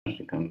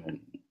to come, but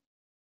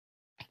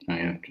I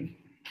have to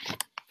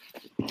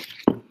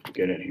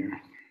get it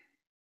here.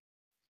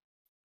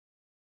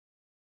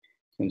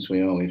 Since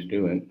we always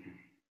do it.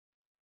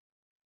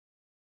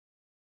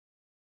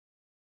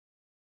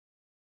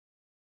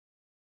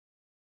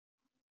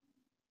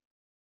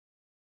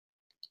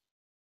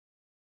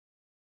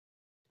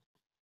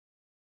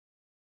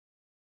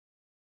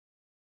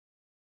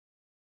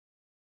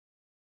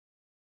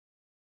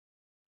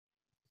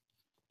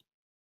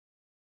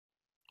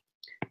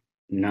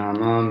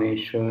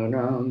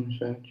 Namamishwaram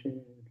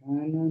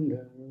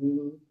Sachidananda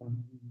Rupam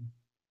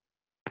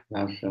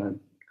Lasat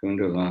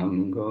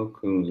Kundalam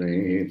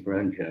Gokule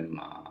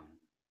Brajaman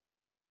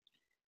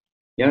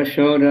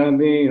Yashoda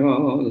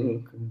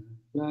Biyoluka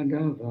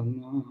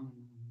Ladavaman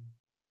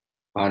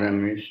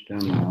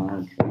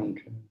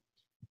Paramishtamadranta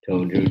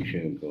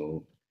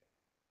Tojuchago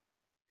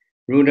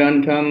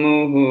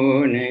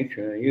Rudantamuhu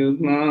Netra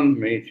Yugmam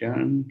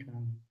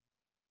Rijantam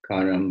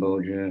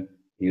Karamboja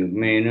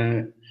Yugmena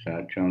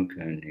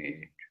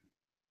Satrankanetra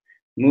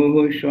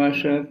Muhu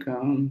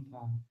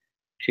Kampa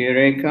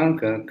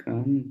Chirekanka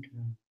Kanta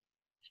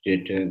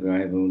Stita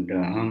Graivu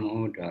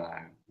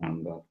Damodar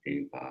Ambakti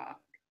Bhav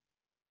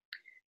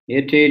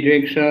Yeti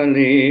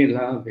Driksali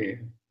Lavir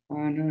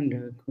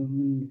Ananda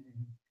Kunde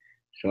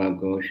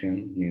Swagosham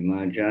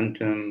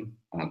Nimajantam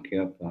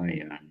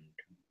Akyapayantam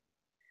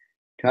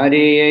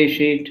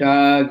Tadiyeshi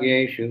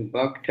Tagyeshu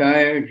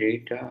Bhaktair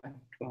Jita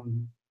Tvam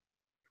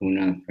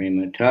Puna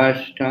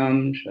Prematastam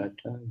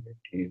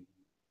Satagati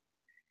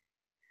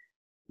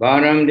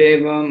Varam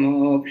Deva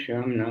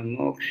Moksham Na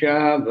Moksha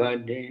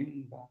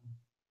Vadimba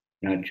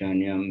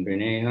Nachanyam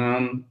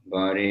Vineham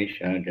Vari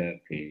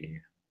Shadapi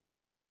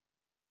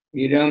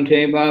Idam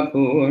Te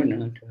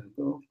Vapurnata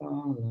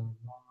Gopala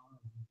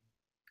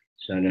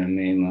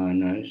Sadame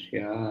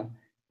Manasya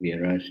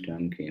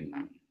Virastam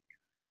Kimam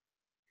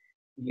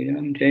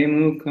Idam Te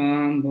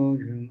Mukam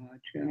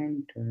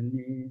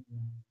Bojamachantani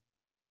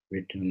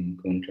Ritam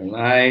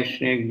Kuntalai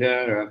Snigdha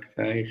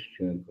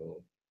Raktaischago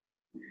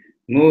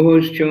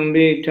Muhus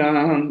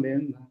Chumbitam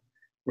Bimba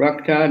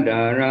Rakta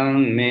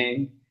Darang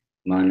Me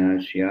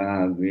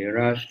Manasya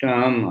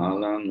Virastam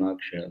Alam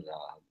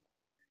Lakshala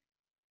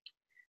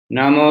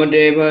Namo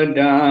Deva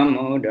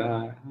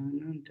Damodar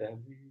Ananta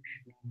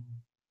Vishnu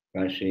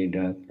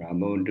Prasida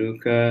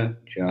Prabodhuka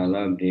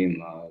Jalabdi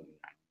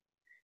Magna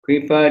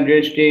Kripa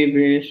Dristi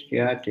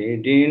Vristyati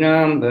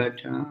Dinam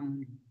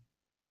Bhatani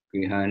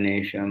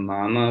Grihanesha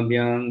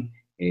Mamabhyam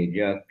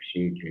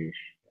Ejakshi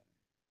Drishya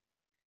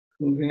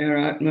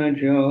Kuberatma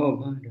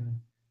Jobhada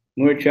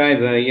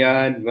Murchaiva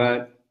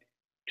Yadvat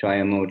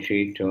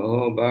Twayamochito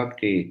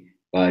Bhakti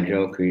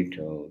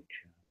Vajokrito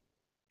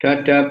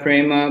Tata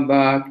Prema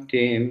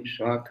Bhaktim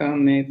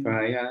Swakame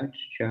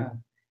Prayatscha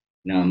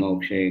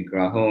Namokshe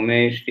Graho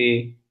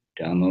Mesti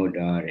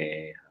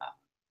Damodareha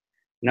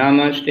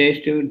Namaste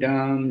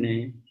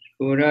Damne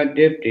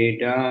Spuradipti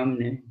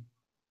Damne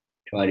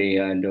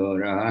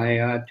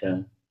Tvariyadorayata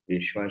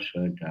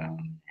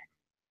Vishwasodamne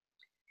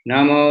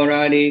Namo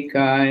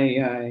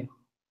Radhikaya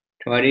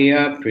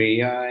Tvariya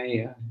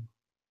Priyaya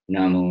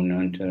Namo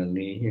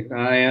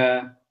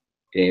Nantalihaya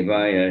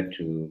Devaya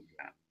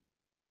Tubhya.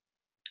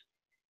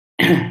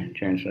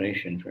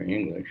 Translation for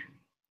English.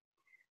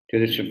 To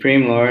the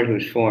Supreme Lord,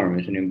 whose form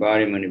is an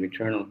embodiment of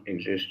eternal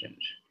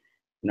existence,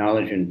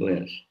 knowledge and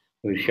bliss,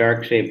 whose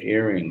shark-shaped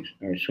earrings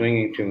are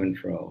swinging to and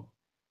fro,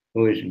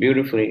 who is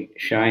beautifully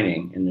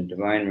shining in the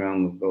divine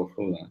realm of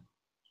Gokula,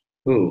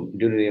 who,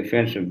 due to the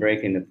offense of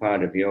breaking the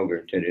pot of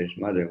yogurt that his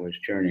mother was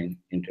churning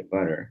into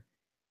butter,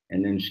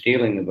 and then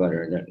stealing the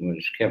butter that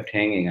was kept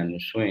hanging on the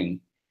swing,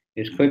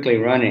 is quickly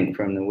running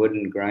from the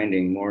wooden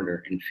grinding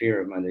mortar in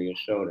fear of Mother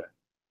Yasoda,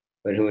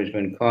 but who has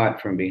been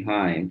caught from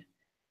behind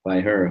by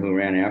her who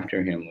ran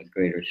after him with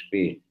greater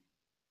speed.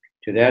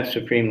 To that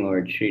Supreme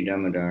Lord, Sri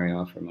Damodar, I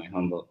offer my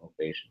humble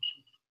obeisances.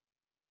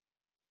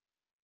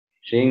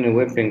 Seeing the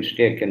whipping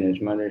stick in his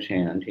mother's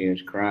hand, he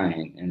is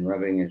crying and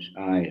rubbing his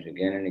eyes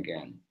again and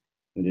again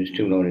with his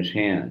two lotus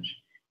hands.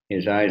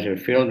 His eyes are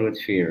filled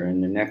with fear,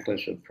 and the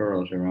necklace of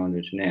pearls around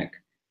his neck,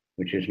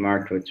 which is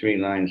marked with 3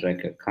 lines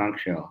like a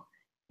conch shell,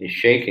 is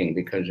shaking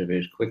because of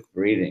his quick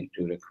breathing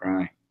due to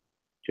crying.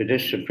 To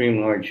this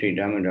Supreme Lord Sri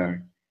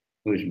Damodar,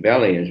 whose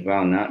belly is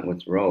bound not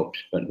with ropes,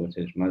 but with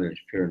his mother's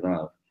pure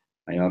love,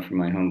 I offer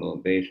my humble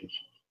obeisances.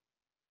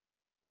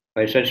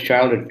 By such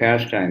childhood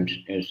pastimes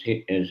as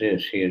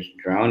this, he is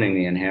drowning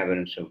the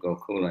inhabitants of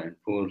Gokula in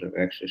pools of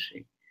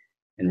ecstasy,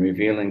 and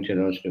revealing to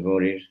those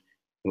devotees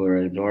who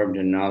are absorbed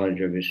in knowledge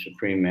of his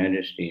supreme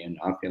majesty and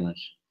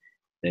opulence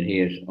that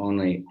he is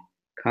only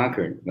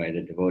conquered by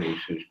the devotees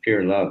whose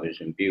pure love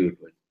is imbued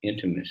with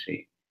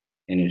intimacy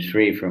and is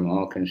free from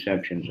all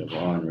conceptions of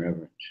awe and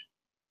reverence.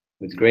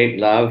 With great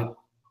love,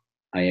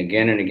 I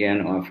again and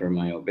again offer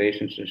my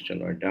obeisances to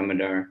Lord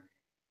Damodar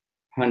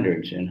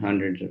hundreds and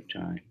hundreds of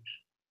times.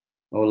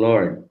 O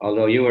Lord,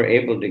 although you are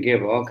able to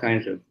give all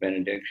kinds of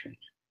benedictions,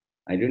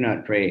 I do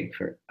not pray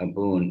for a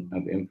boon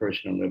of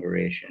impersonal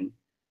liberation,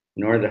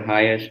 nor the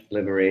highest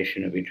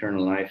liberation of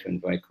eternal life in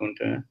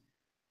Vaikuntha,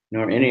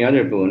 nor any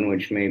other boon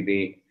which may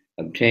be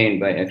obtained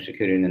by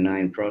executing the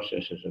 9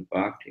 processes of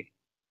bhakti.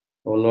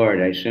 O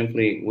Lord, I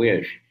simply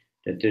wish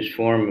that this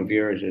form of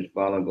yours as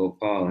Bala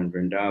Gopal in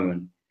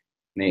Vrindavan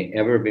may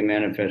ever be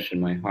manifest in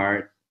my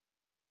heart,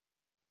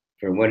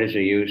 for what is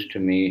the use to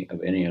me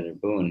of any other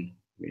boon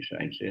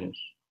besides this?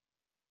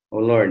 O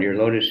Lord, your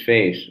lotus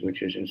face,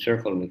 which is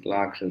encircled with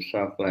locks of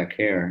soft black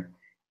hair,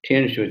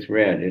 tinged with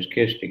red, is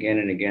kissed again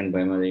and again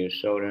by Mother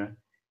Yasoda,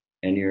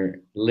 and your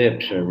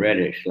lips are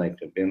reddish like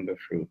the bimba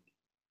fruit.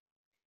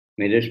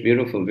 May this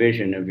beautiful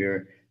vision of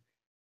your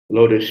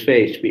lotus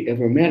face be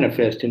ever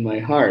manifest in my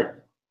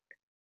heart.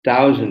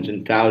 Thousands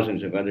and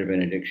thousands of other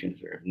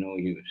benedictions are of no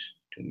use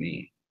to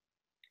me.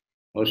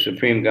 O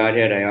Supreme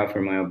Godhead, I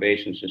offer my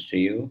obeisances to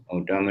you,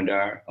 O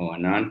Damodar, O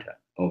Ananta,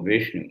 O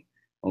Vishnu,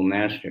 O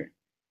Master.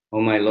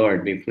 O my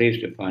Lord, be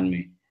pleased upon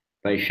me.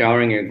 By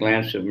showering your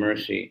glance of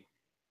mercy,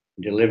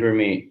 deliver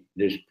me,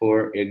 this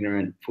poor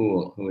ignorant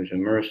fool who is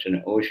immersed in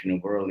an ocean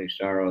of worldly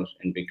sorrows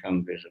and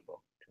become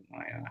visible to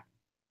my eye.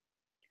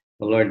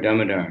 O Lord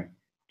Damodar,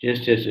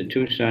 just as the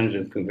 2 sons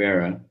of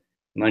Kuvera,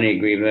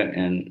 Manigriva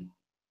and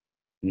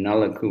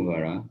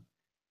Nalakuvara,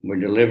 were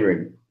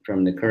delivered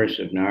from the curse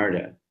of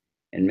Narada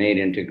and made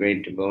into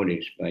great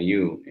devotees by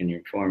you in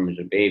your form as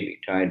a baby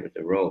tied with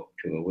a rope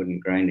to a wooden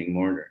grinding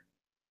mortar.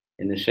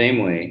 In the same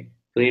way,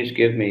 please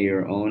give me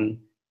your own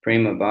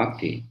prema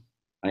bhakti.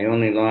 I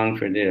only long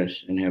for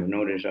this and have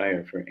no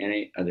desire for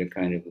any other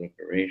kind of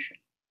liberation.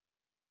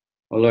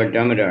 O Lord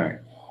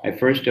Damodar, I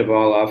first of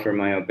all offer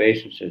my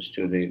obeisances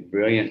to the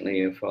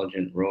brilliantly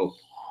effulgent rope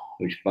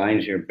which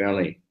binds your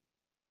belly.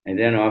 I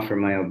then offer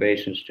my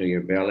obeisance to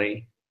your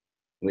belly,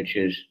 which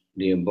is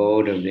the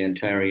abode of the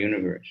entire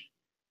universe.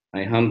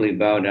 I humbly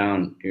bow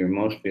down to your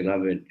most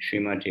beloved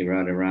Srimati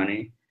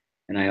Radharani,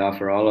 and I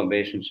offer all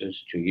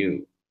obeisances to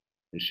you,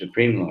 the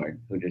Supreme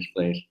Lord, who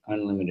displays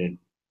unlimited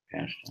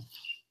pastimes.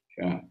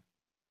 Sure.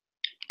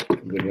 A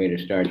good way to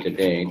start the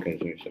day, because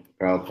there's a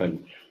Prabhupada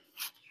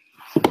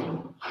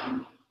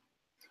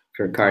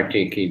for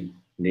Kartiki.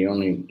 The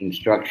only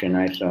instruction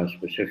I saw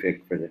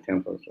specific for the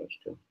temples was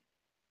to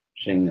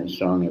sing this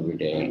song every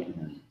day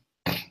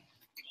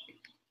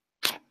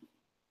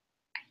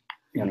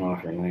and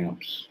offer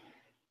lamps.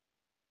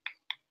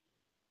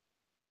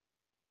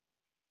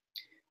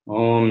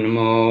 Om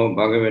Namo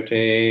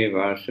Bhagavate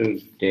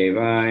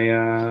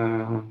Vasudevaya.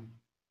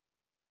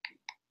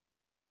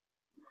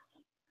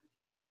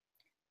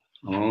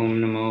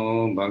 Om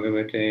Namo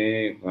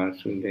Bhagavate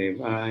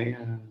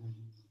Vasudevaya.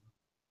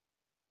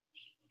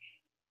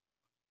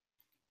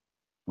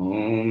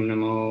 Om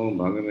Namo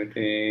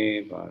Bhagavate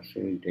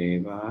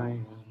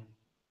Vasudevaya.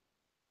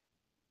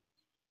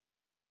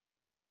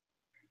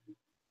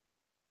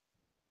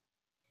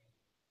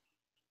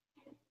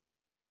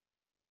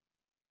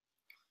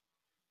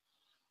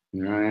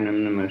 Narayanam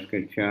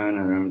Namaskritya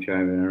Naram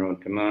Chaiva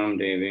Narottamam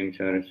Devim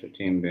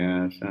Saraswatim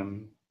Vyasam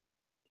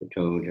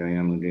Tato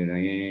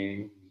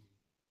Jayamudiraye.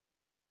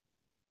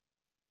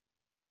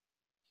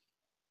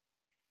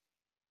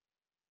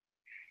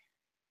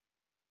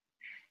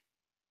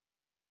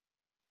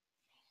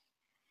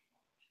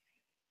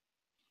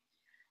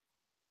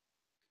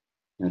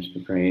 Nasta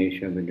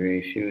Prayesha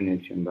Vidreshu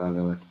Nityam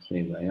Bhagavat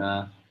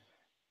Sevaya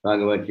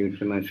Bhagavat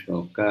Yuttama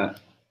Shloka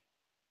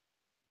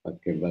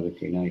Bhaktir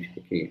Bhavati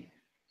Naistaki.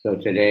 So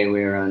today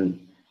we are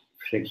on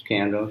 6th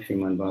canto,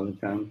 Srimad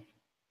Bhagavatam,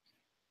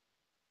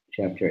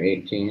 chapter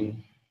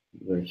 18,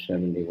 verse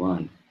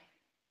 71.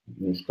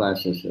 This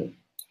class is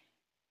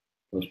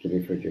supposed to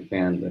be for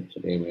Japan, but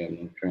today we have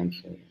no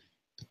translator.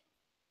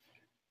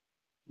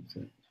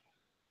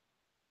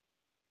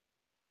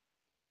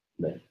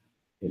 But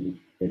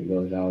it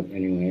goes out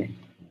anyway.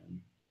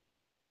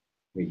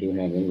 We do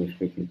have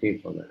English-speaking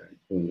people that are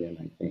tuned in,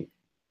 I think.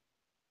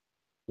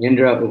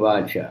 Indra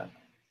Uvacha.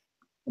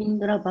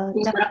 Indra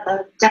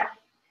Uvacha.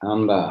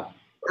 Amba.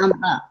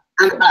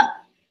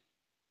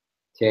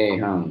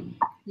 Teham.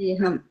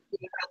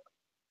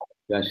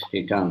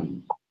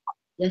 Yashitam.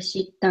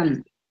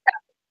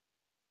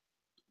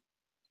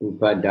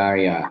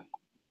 Upadarya.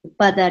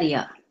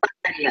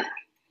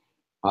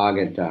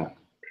 Agata.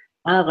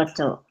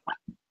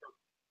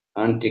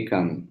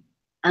 Antikam.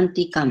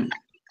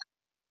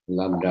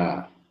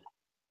 Labda.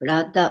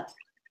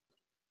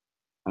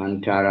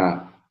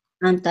 Antara.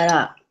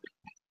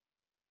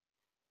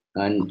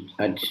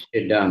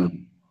 Achidam.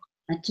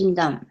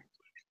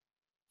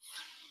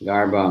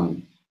 Garbam.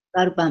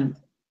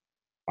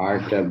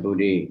 Arta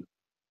Buddhi.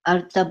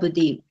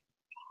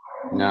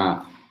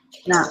 Na.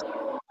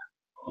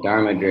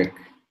 Dharmadrik.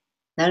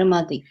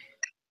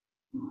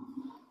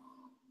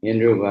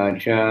 Indra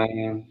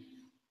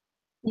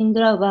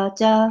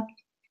Vacha.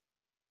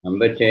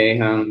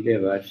 Ambateham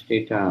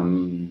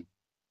Devastitam.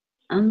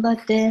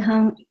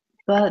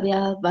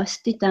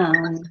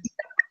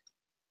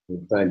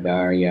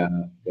 Upadarya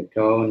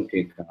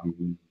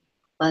Gatontikam.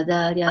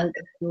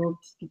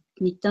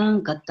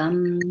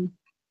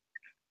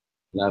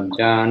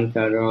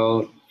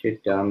 Labdantaro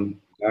Chitam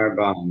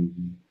Garbam.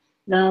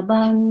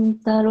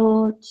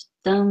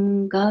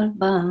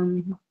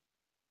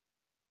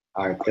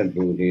 Arta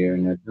Buddhir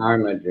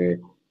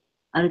Nadharmadrik.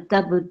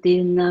 Arta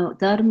Buddhina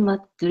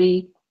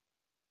Dharmatri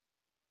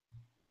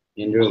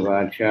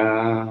Indruvacha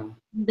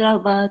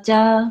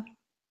Indravaja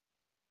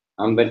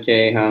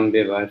Ambateham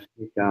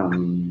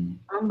Vivastitam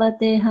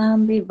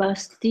Ambateham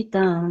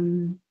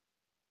Vivastitam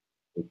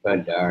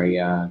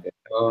Upadarya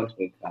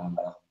Gatosikam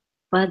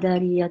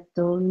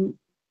Padariyaton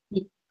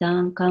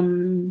Nitankam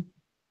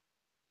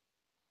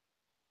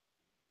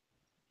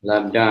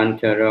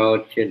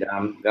Labdantaro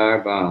Chidam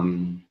Garbam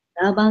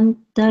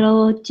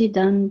Ravantaro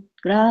Chidan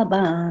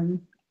Graban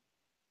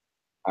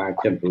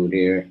Arta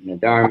Buddhir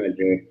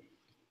Nadarmadri.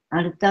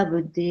 Arta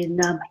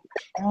Buddhina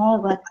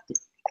Bhavati.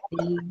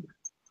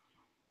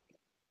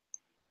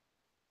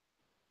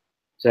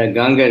 So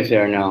Ganga's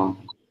there now.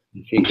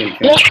 She can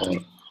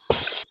translate.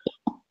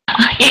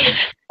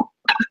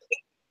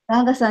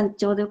 ガンガさん、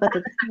ちょうどよかった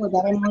です。今日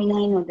誰もいな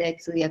いので、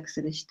通訳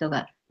する人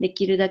が。で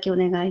きるだけお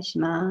願いし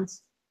ま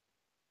す。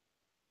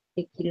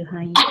できる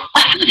範囲。そ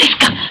うです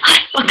か。は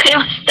い、わかり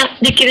ました。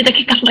できるだ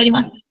け頑張り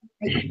ます。は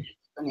い、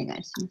お願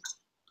いしま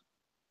す。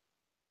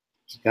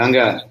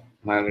Ganga,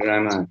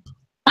 Maharaj.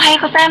 おはよ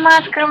うございま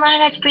す。グルマハ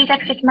ラージ、プリザ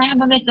クセス、マイハ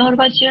バメス、オール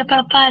ゴチューパ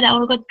ーパーダ、オ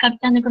ールゴチカピ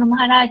タンのグルマ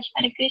ハラージ、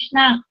ハレクリシ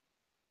ナ。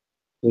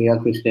通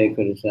訳して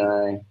くだ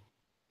さい。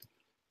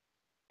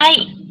は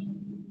い。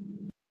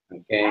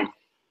Okay.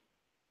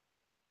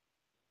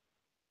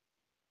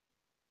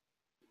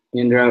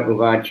 Indra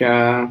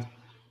Uvacha.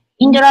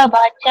 インドラバ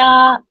ーチ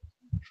ャー。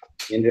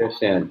Indra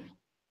said.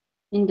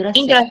 インドラ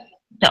イ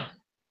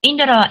ン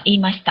ドラは言い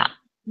まし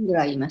た。インド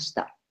ラ言いまし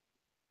た。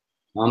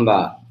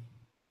Amba.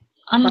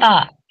 アン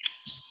バー。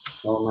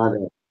Oh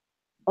mother.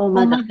 お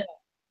まだ。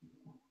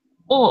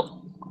お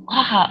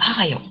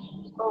母よ。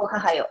お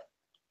母よ。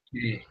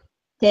 Hey.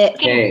 て、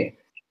 Hey.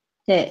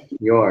 て、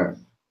 Your.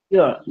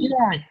 your。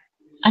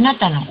あな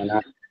たの。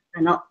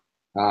あの、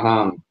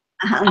Aham.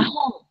 あはん、あ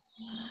ほん。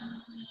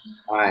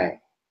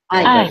I.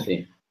 はい。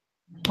私。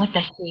私。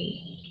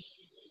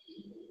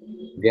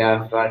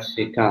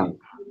Vyavasitam.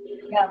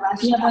 やば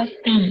しやばし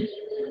ん。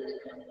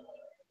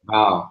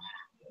Vow.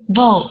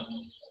 某。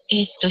誓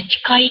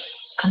い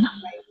かな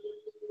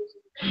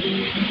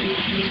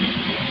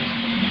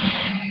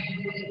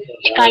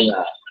誓い。ウ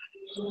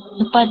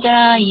パ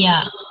ダー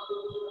ヤ。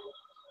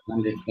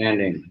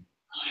Understanding.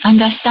 アン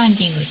ダースタンデ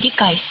ィング。理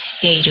解し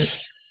ている。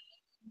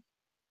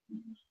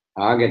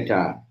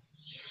Agata.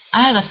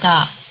 あが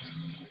た。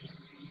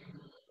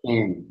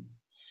Came.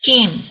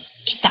 ケン。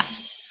来た。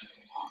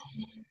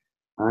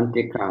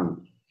Antikam.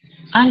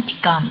 アンテ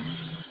ィカン。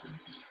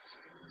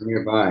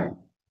Nearby.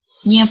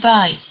 ニア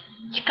バイ。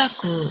近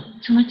く。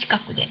その近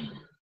くで。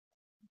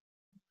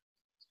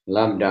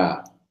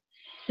Labda.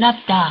 ラ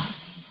プタ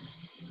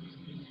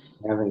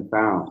ー。Having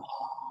found.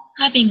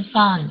 having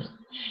found。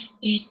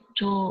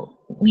好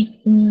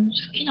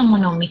きなも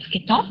のを見つけ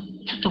た？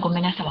ちょっとご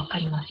めんなさい、わか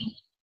りません。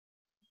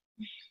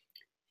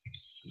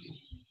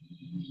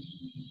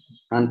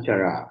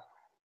Antara.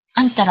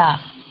 あんたら、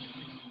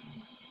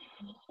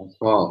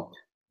Assault.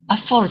 ア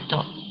フォル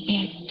ト。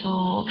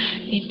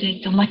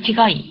間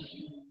違い。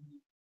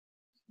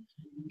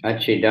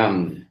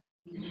Achidam.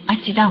 あ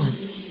ちだん。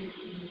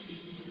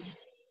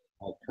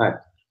I cut.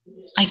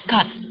 I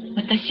cut。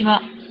私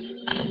は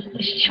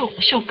消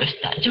去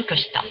した。除去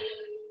した。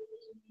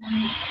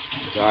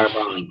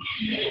Garban.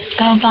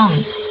 ガーバ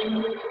ン。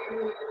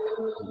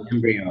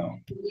Embryo.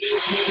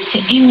 エ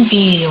ン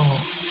ビオ。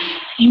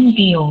エン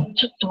ビオ。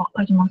ちょっとわ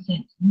かりませ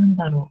ん。なん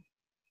だろ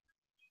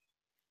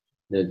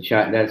The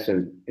child. That's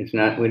a. It's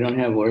not. We don't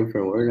have word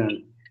for word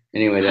on.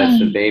 Anyway, that's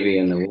the baby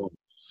in the womb. う。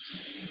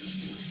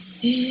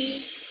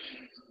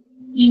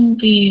エン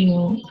ビ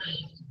オ。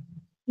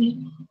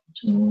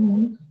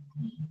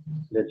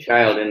The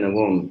child in the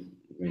womb.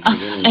 子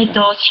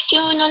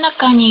宮の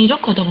中にいる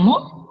子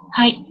供？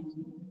はい。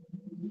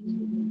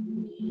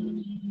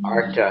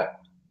Arta.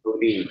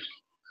 Buddhi.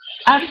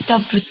 アルタ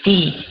ブテ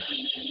ィ。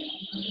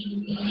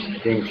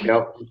Being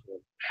self.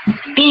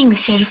 being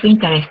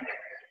self-interest。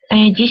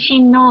自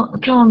身の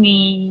興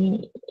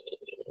味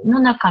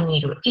の中に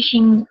いる。自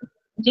身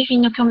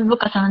の興味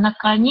深さの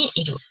中に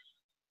いる。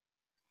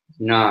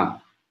Na.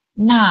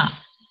 な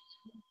あ。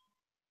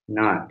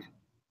Not.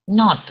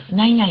 not。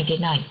ないないで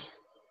ない。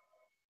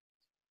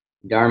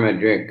Dharma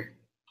Drik.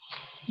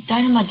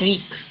 ダルマドリ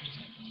ッ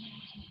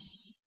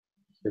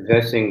ク。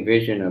Possessing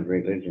vision of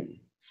religion.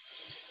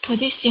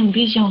 possessing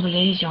vision of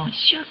religion。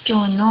宗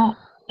教の、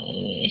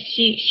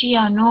視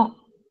野の、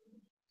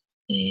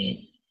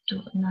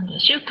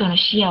宗教の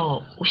視野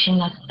を失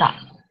った。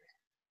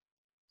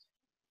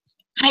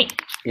はい。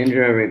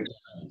Indra replied,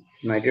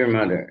 My dear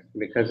mother,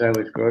 because I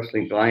was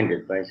grossly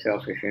blinded by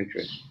selfish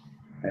interest,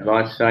 I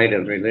lost sight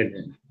of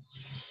religion.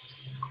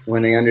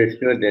 When I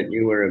understood that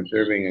you were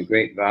observing a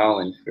great vow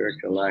in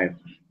spiritual life,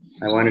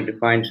 I wanted to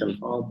find some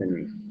fault in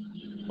me.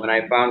 When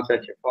I found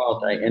such a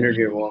fault, I entered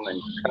your womb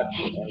and cut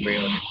the embryo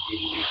to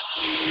pieces.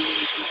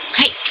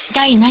 はい。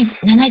第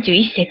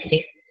71節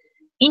です。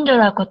インド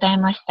ラは答え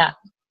まし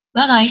た。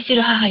我が愛す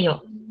る母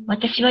よ。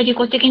私は利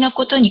己的な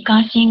ことに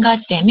関心があ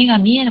って目が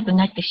見えなく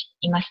なって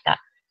いまし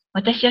た。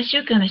私は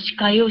宗教の視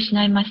界を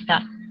失いまし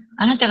た。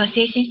あなたが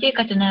精神生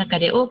活の中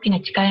で大き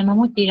な力を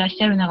持っていらっ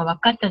しゃるのが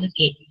分かったと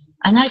き、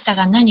あなた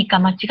が何か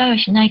間違いを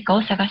しないか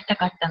を探した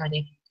かったの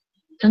です。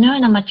そのよう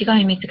な間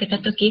違いを見つけた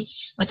とき、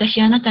私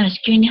はあなたの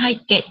子宮に入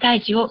って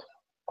胎児を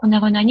粉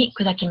々に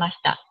砕きまし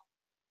た。は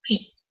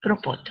い、プロ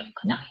ポート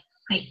かな。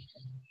はい。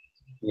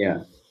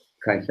Yeah,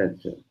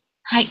 Kaisetsu.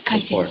 はい、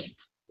解説。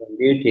When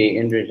Beauty,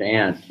 Indra's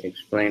aunt,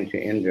 explained to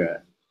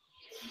Indra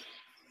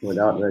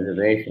without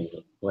reservation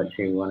what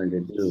she wanted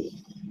to do,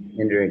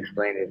 Indra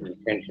explained his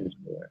intentions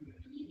to her.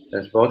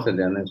 Thus both of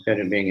them, instead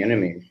of being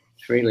enemies,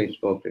 freely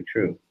spoke the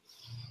truth.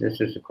 This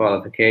is the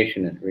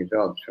qualification that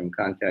results from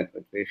contact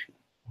with Vishnu.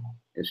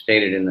 It's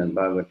stated in the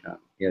Bhagavatam,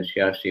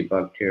 Yasyasi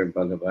Bhaktir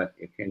Bhagavat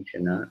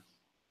Yakinchana,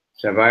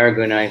 Sarvara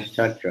Gunais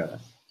Tatra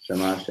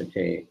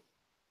Samasate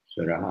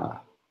Suraha.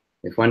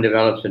 If one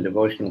develops a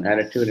devotional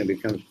attitude and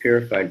becomes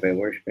purified by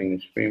worshiping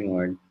the Supreme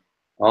Lord,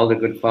 all the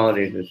good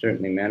qualities are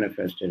certainly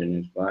manifested in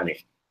his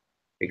body.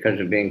 Because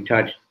of being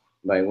touched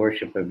by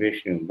worship of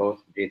Vishnu, both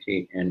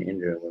Diti and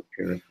Indra were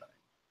purified.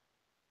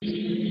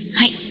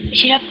 はい、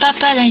シラッパー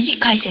パーダイジ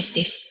解説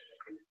です。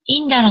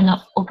インダラの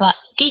おば、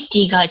ディ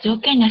ティが条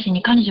件なし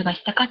に彼女が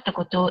したかった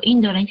ことをイ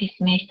ンドラに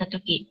説明したと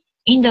き、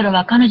インドラ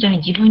は彼女に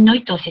自分の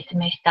意図を説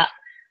明した。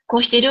こ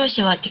うして両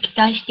者は敵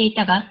対してい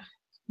たが、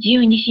自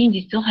由に真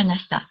実を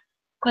話した。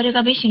これ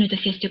がビシュヌと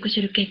接触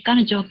する結果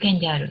の条件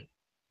である。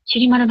シ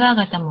ュリマルバー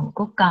ガタム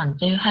5巻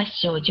18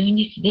章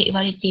12節で言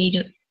われてい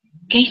る。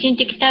献身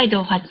的態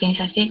度を発展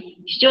させ、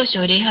主張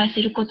者を礼拝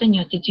することに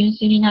よって純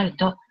粋になる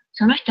と、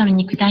その人の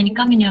肉体に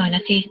神のような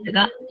資質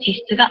が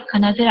必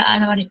ず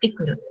現れて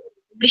くる。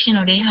ビシュ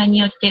の礼拝に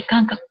よって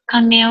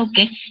感銘を受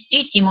け、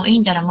ディーティもイ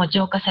ンダラも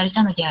浄化され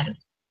たのである。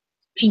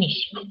フィニッ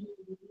シュ。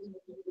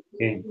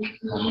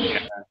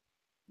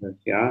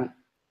Okay.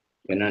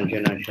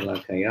 Gananjana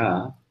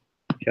Shalakaya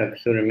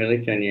Chaksura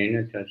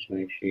Militanyena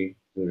Tasmai Shri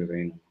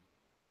Guruvena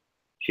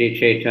Shri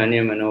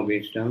Chaitanya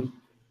Manobhistam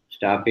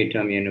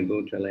Stapitam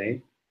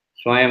Yenabhutale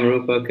Swayam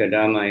Rupa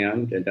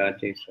Kadamayam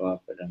Dadati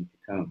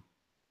Swapadantikam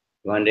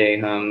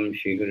Vandeham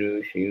Shri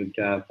Guru Shri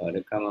Yuta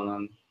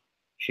Padakamalam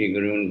Shri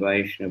Gurun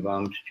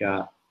Vaishnavams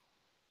Cha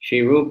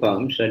Shri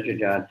Rupam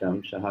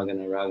Sajajatam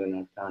Sahagana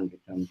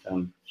Raghunathanvitam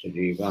Tam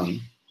Sajivam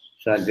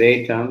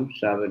Sadvaitam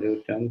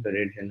Savadutam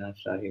Parijana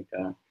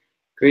Sahita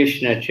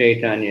Krishna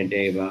Chaitanya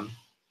Devam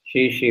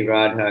Shri Shri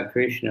Radha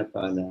Krishna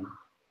Padam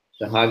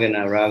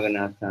Sahagana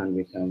Raghunathan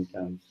Vitam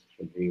Tam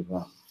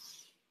Sajivam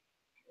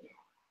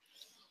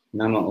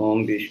Nama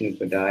Om Vishnu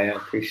Padaya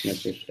Krishna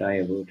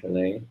Pristaya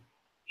Bhutale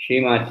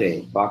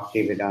Shrimate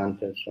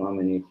Bhaktivedanta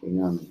Swaminiti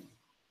Namane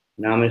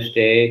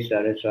Namaste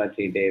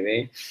Saraswati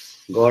Deve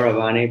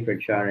Gauravani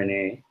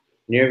Pracharane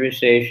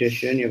Nirvisesha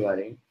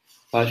Shunyavadi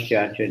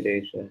Paschatya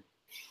Desa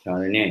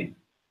Tarane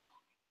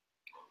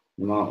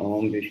Nama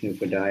Om Vishnu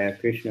Padaya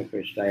Krishna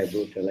Pristaya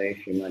Bhutale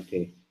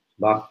Shrimate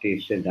Bhakti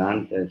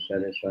Siddhanta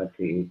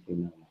Saraswati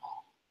Iti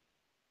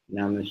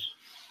Nama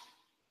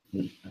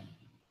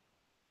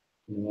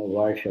Namo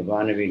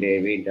Varshavanavi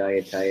Devi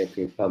Dayataya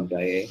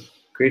Pripabdaye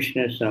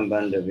Krishna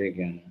Sambandha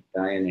Vigyana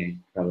Dayane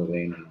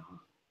Prabhave Namaha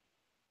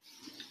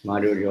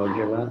Madhu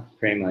Yojala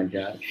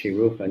Premaja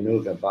Shirupa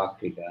Nuga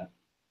Bhaktiga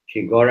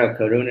Shigora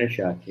Karuna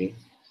Shakti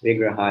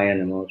Vigrahaya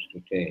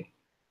Namostute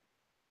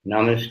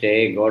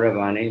Namaste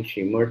Gauravani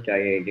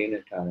Shimurtaye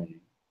Dinatarani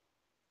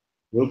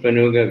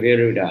Rupanuga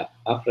Viruda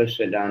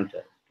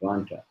Apasadanta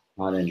Dvanta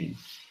Harani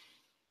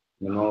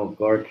Namo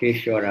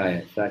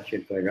Gorkishwaraya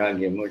Sachit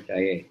Vairagya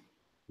Murtaye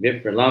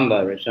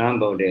Vipralamba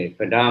Rasambode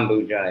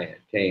Padambujaya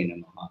Te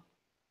Namaha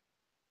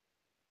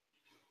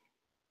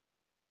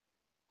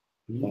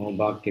Namo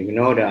Bhakti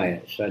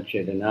Vinodaya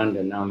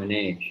Satchidananda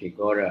Namane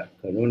Shigora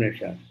Karuna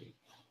Shakti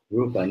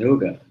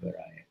Rupanuga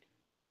Varayati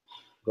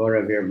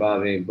Gora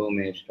Virbhave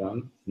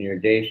Bhumestam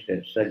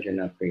Nirdeshta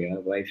Sajjana Priya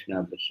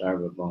Vaishnava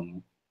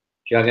Sarvabhoma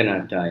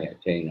Jagannataya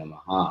Te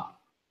Namaha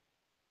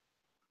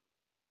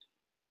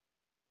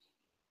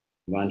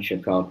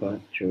Vanchakalpa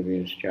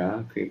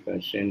Churiyascha Kripa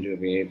Sindhu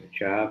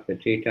Vyevacha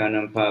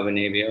Patitanam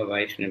Pavanebhyo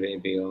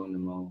Vaishnavebhyo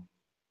Namo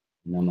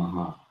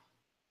Namaha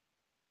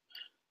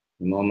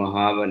Namo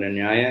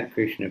Mahavadanyaya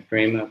Krishna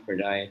Prema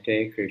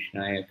Pradayate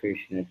Krishnaya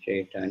Krishna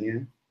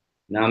Chaitanya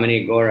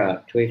Namani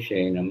Gora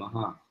Tvishe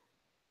Namaha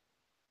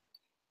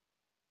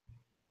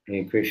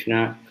Hey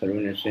Krishna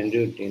Karuna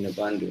Sindhu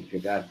Dinabandhu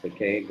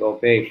Jagatpate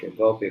Gopesha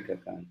Gopika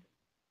Kanta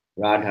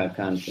Radha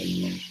Kanta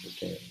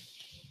Namostate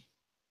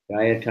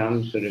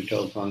Gayatam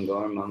Sudato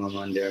Pangor Mama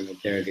Mandir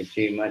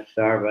Matergati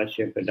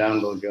Matsarvasya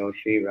Padambo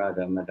Joshi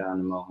Radha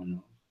Madana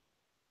Mohano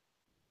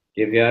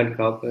Divyad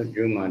Kalpa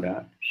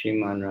Drumada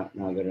Shiman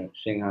Ratnagara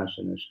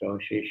Singhasana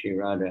Stoshi Shri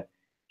Radha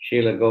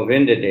Shila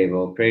Govinda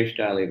Devo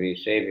Prestalivi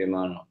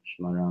Sevyamano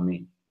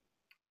Smarami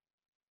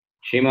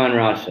Shiman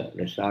Rasa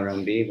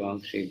Rasarambi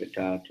Vamsi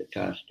Vata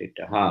Tatasti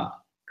Taha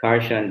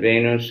Karshan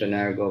Venu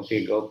Sanar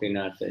Gopi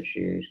Gopinatha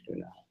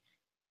Shiristuna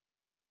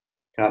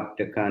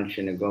Tapta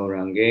Kanchana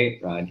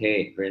Gaurange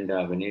Radhe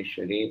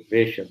Vrindavanishwari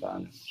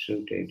Vishabhanu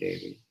Sute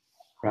Devi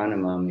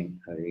Pranamami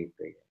Hari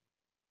Priya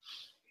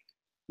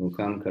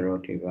Mukam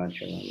Karoti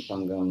Vachalam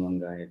Pangam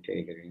Mangaya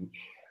Tegarim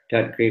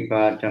Tat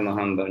Kripa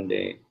Tamaham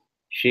Bande,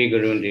 Shri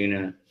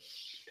Gurundina.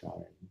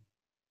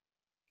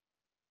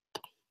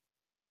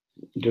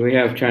 Do we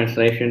have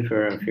translation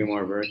for a few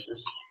more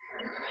verses?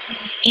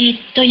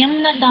 山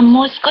村さん、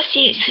もう少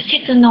し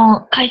説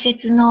の解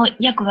説の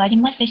訳はあり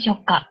ますでしょ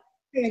うか？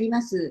やり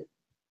ます。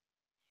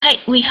はい、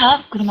we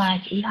have,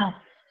 Gurumaj, we have.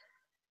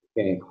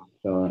 Okay,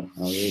 so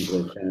I'll read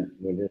this and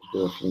we'll just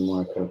do a few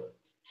more to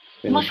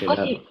もう finish 少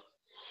it し、 up.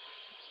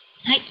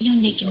 はい、読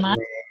んでいきま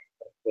す。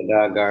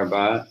Sada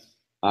Garba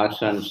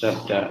Asan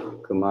Sapta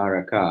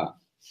Kumaraka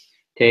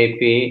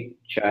Tepi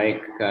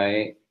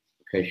Chaikai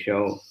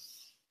Kasho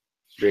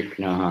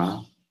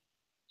Briknaha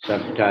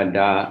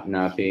Saptada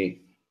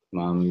Napi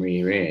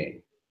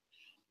Mamrire.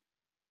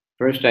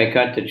 First I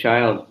cut the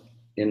child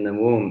in the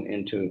womb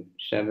into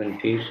 7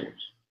 pieces,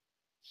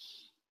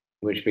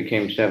 which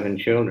became 7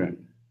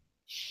 children.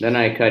 Then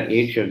I cut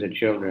each of the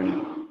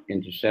children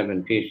into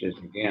 7 pieces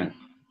again.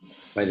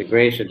 By the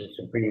grace of the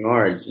Supreme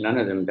Lord, none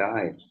of them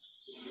died.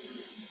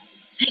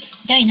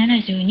 第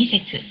72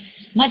節。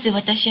まず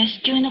私は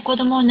子宮の子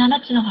供を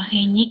7つの破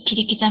片に切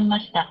り刻みま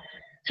した。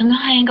その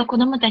破片が子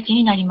供たち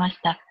になりまし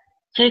た。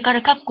それか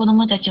ら各子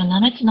供たちを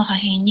7つの破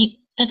片に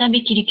再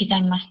び切り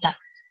刻みました。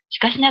し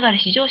かしながら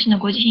至上主の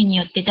ご慈悲に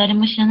よって誰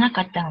も死なな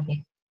かったので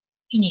す。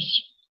フィニッ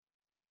シ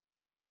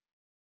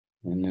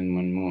ュ。And then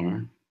one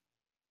more.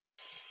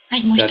 は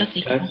い、もう一つ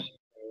いきます。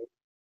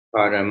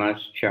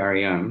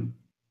Paramascharya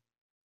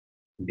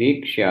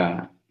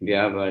Diksha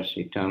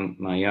Vyavasitam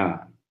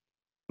Maya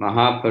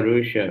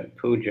Mahaparusha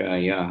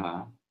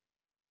Pujayaha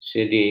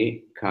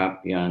Siddhi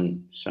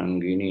Kapyan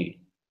Sangini.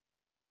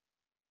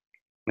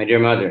 My dear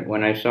mother,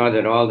 when I saw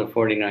that all the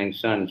 49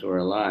 sons were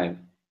alive,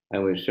 I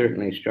was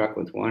certainly struck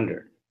with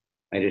wonder.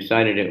 I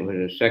decided it was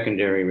a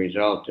secondary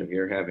result of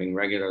your having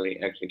regularly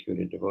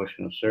executed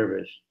devotional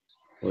service,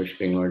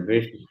 worshiping Lord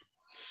Vishnu.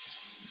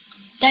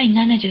 第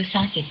73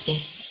節で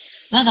す。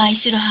我が愛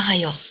する母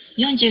よ、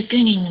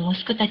49人の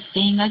息子たち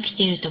全員が生き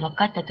ていると分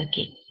かったと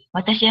き、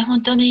私は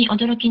本当に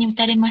驚きに打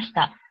たれまし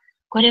た。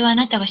これはあ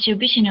なたが主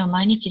ビシュヌを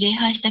毎日礼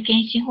拝した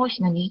献身奉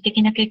仕の二次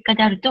的な結果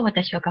であると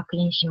私は確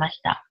信しまし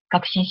た。フ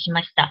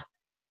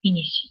ィ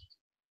ニッシ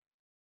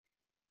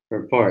ュ。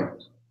Report.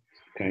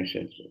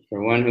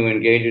 For one who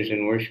engages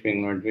in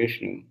worshiping Lord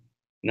Vishnu,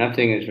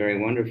 nothing is very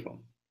wonderful.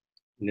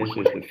 This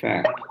is the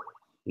fact.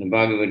 In the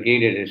Bhagavad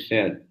Gita it is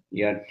said,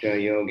 Yatra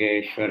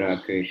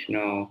Yogeshwara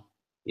Krishno,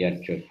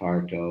 Yatra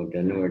Parto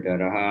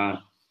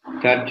Danurdaraha,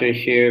 Tatra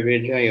Shir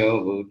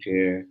Vijayo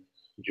Bhutir,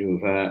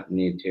 Dhruva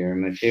Nitir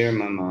Matir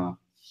Mama.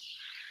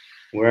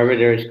 Wherever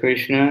there is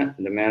Krishna,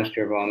 the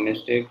master of all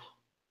mystics,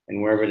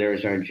 and wherever there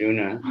is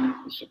Arjuna,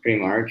 the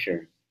supreme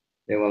archer,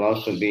 there will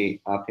also be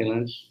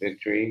opulence,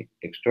 victory,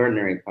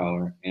 extraordinary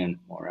power, and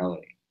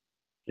morality.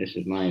 This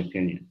is my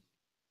opinion.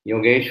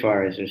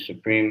 Yogeshwar is the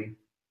supreme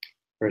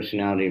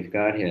personality of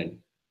Godhead,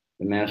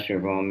 the master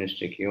of all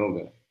mystic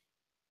yoga,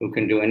 who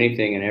can do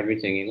anything and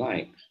everything he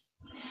likes.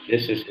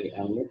 This is the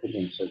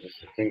omnipotence of the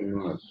Supreme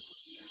Lord.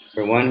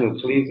 For one who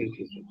pleases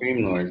the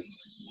Supreme Lord,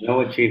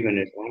 no achievement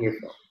is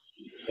wonderful.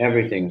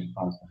 Everything is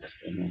possible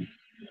for him.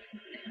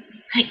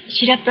 はい、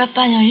シラプラ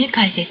パーナの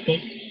解説で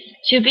す。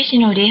主ビシュ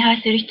ヌを礼拝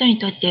する人に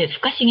とって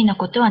不可思議な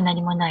ことは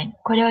何もない。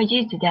これは事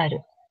実である。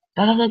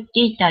バガバッ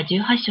ギータ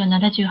18章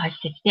78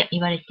節で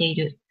言われてい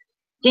る。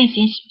全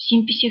神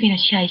秘主義の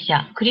支配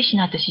者、クリシュ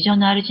ナと至上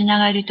のアルジュナ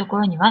がいるとこ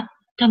ろには、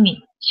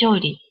富、勝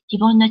利、非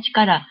凡な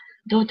力、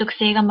道徳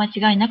性が間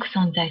違いなく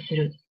存在す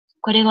る。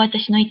これが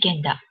私の意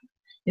見だ。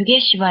ヨゲー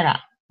シュバ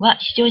ラは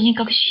至上人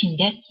格主神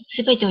で、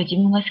すべてを自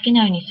分が好き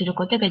なようにする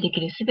ことができ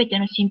るすべて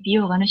の神秘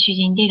ヨーガの主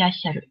人でいらっ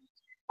しゃる。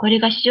これ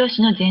が至上主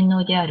の全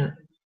能である。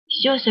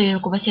至上主を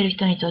喜ばせる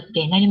人にとっ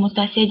て何も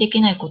達成でき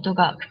ないこと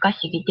が不可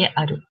思議で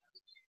ある。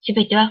す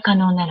べては可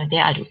能なの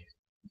である。フ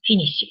ィ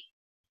ニッシュ。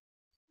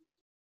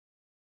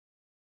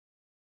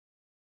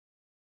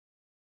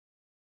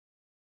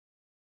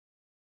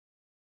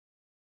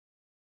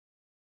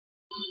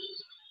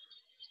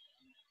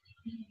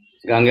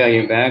Ganga, are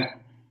you back?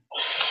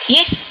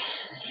 Yes.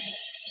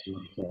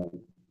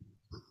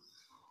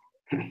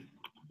 Okay.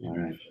 All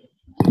right.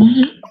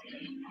 Mm-hmm.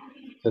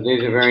 So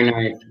these are very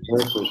nice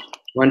verses.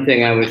 One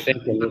thing I was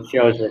thinking, this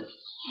shows that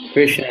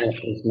Krishna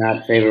is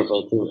not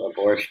favorable to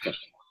abortion.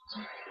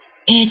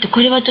 こ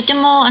れはとて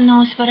も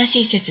素晴ら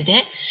しい説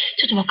で、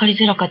ちょっとわかり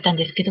づらかったん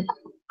ですけど、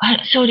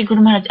Sorry,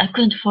 Guru Maharaj, I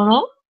couldn't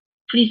follow.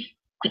 Please,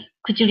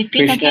 could you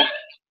repeat again?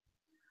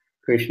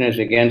 Krishna is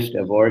against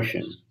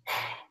abortion.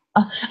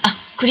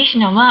 クリシ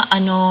ュナは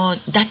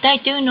脱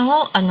退という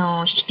のを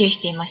否定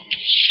しています。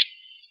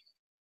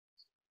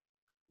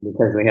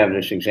Because we have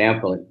this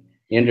example,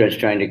 Indra is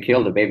trying to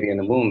kill the baby in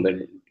the womb,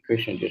 but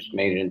Krishna just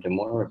made it into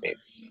more baby.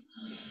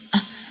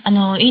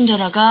 インド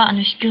ラが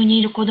子宮に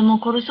いる子供を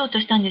殺そうと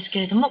したんです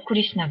けれども、ク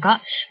リシュナ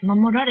が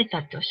守られ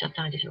たとおっしゃっ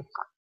たのでしょう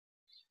か。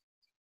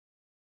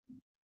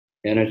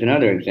And there's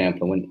another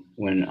example,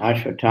 when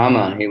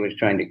Ashwatthama, he was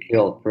trying to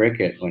kill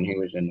Parikshit when he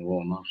was in the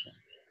womb also.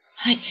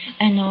 はい、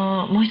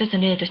もう一つ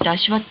の例として、ア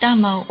シュワッター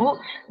マを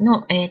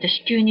の、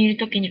子宮にいる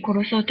ときに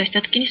殺そうとし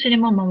たときにそれ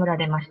も守ら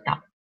れまし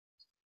た。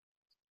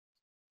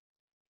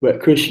But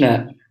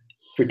Krishna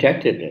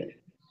protected it.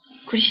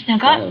 クリシュナ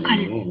が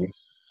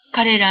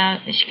彼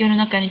ら、修行の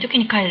中にいる時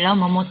に彼らを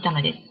守った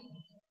のです。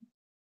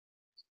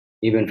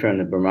Even from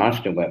the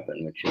Brahmastra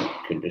weapon, which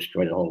could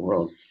destroy the whole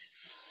world.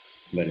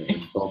 But it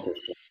was focused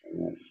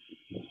on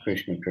that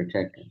Krishna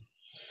protected.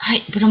 は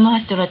い、ブラマ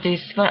ーストラという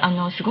す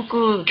ご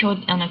く強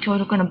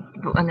力な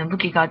武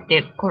器があっ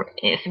て、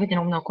すべて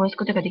のものを殺す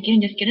ことができるん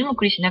ですけれども、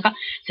クリシュナが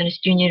その地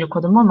球にいる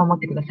子供を守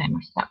ってください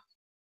ました。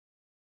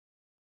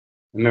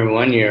I remember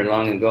one year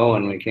long ago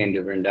when we came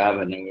to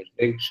Vrindavan, there was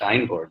big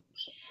signboards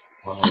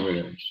all over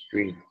the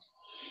street.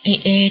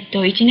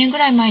 1年ぐ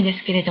らい前で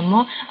すけれど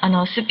も、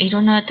い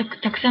ろんなた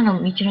くさん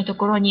の道のと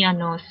ころに、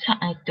広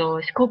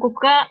告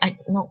が、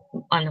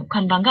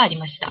看板があり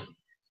ました。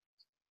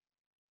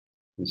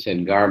It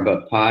said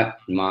Garbha Pat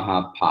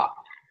Mahapap.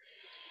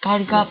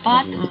 Garbha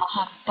Pat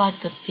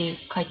Mahapap っていう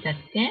書いてあっ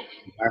て、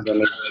Garbha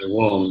means the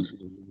womb,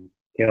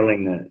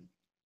 killing the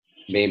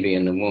baby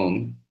in the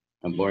womb,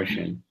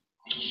 abortion.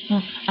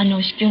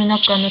 子宮の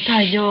中の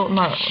胎児を、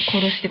殺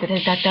すということ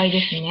で、堕胎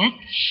ですね。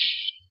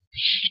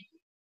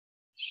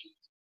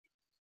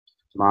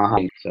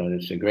Maha, so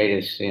it's the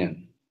greatest sin.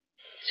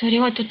 それ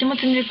はとても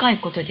罪深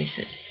いことで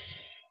す。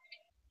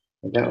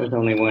But that was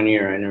only 1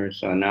 year. I never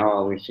saw. Now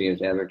all we see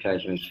is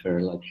advertisements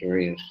for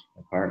luxurious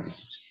apartments.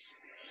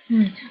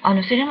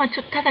 それは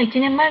ただ1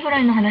年前ぐら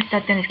いの話だ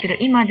ったんですけど、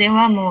今で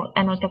はも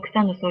うたく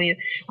さんのそういう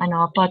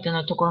アパート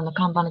のところの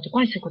看板のとこ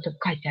ろにそういうことが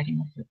書いてあり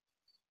ます。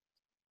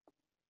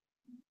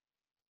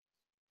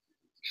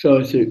So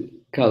it's a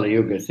Kali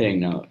Yuga thing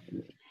now.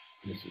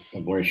 This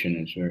abortion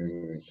is very,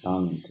 very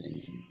common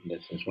thing.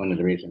 This is one of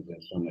the reasons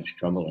there's so much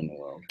trouble in the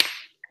world.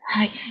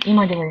 はい、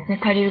今ではですね、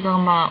下流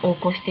が横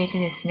行していて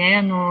です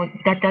ね、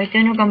脱退と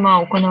いうのが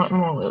もう普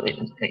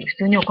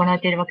通に行われ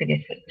ているわけ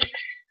です。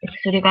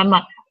それが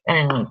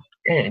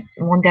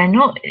問題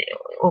の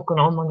多く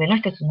の問題の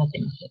一つになって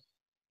います。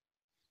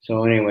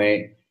So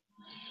anyway,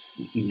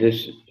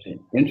 this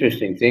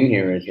interesting thing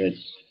here is that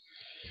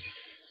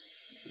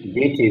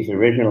Diti's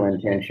original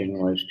intention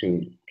was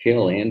to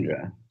kill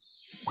Indra.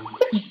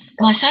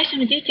 最初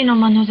のディーティの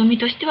望み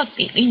としては、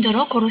インド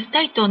ラを殺し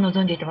たいと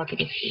望んでいたわけ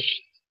です。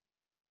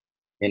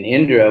And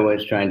Indra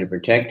was trying to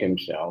protect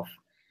himself.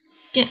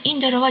 で、イン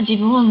ドラは自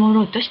分を守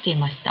ろうとしてい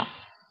ました。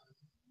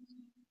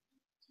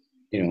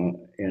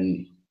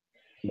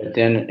But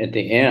then at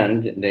the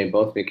end, they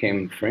both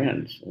became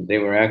friends. They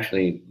were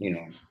actually,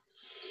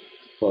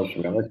 close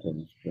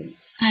relatives. But,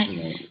 はい。で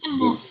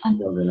も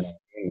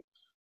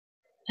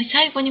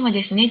最後には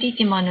ですね、ディー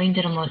ティもイン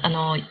ドラも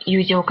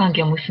友情関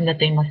係を結んだ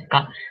といいます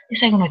か、で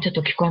最後のはちょっ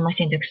と聞こえま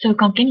せんけど、そういう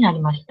関係にな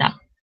りまし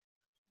た。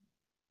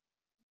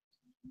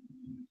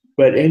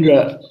But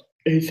Indra,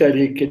 he said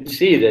he could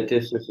see that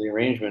this is the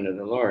arrangement of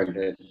the Lord,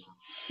 that,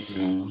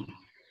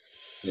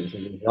 as a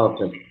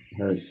result of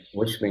her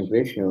worshiping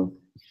Vishnu,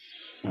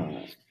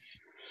 that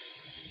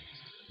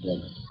the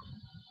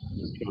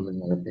children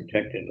were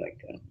protected like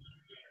that.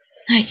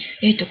 はい。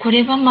こ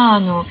れは、な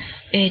ん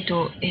て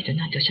お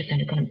っしゃった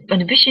のか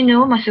な。ビシュ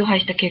ヌを崇拝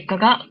した結果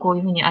が、こうい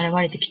うふうに現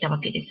れてきたわ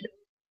けです。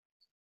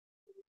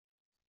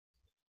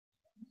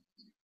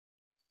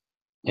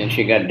And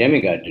she got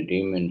demigod to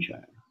demon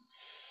child.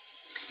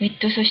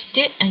 そし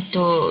て、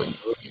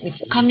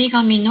神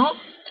々の、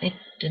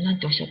なん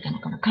ておっしゃったの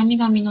かな。神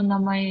々の名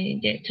前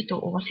で、ちょっ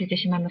と忘れて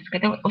しまいますけ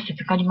ど、お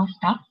授かりまし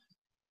た？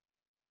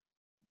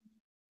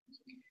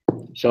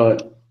 So,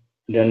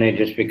 then they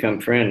just become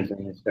friends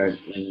and they start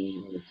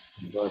in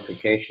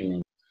glorification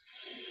and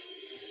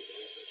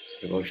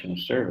devotional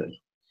service.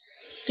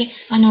 で、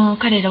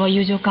彼らは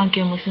友情関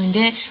係を結ん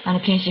で、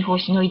献身奉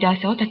仕の偉大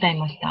さを称え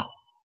ました。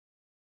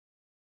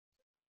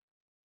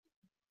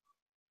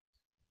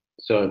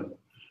So,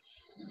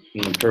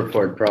 in the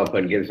purport,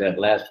 Prabhupada gives that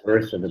last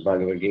verse of the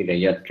Bhagavad Gita,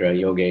 Yatra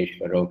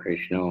Yogeshvaro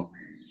Krishna,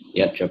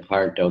 Yatra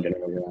Parto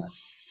Dharma.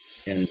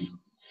 And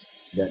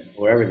that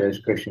wherever there's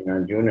Krishna and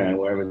Arjuna,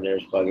 wherever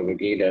there's Bhagavad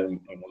Gita, and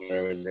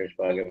wherever there's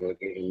Bhagavad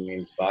Gita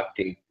means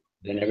bhakti,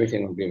 then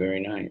everything will be very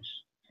nice.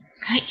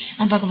 はい。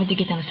バガバディ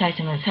ギターの最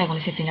後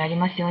の説にあり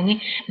ますように、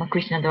ク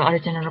リシュナとア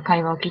ルチャナの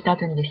会話を聞いた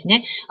後にです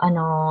ね、会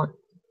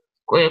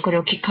話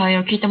を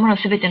聞いたものは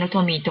すべての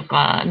富と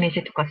か、名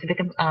声とか、すべ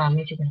て、名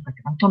声じゃなかっ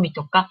たかな、富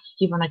とか、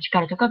非凡な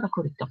力とかが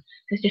来ると。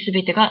そしてす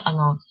べてが、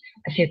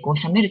成功を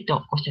収める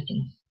とおっしゃってい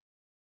ます。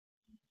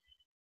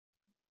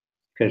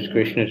Because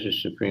Krishna is the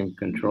supreme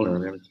controller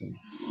of everything.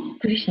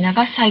 クリシュナ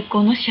が最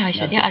高の支配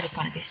者である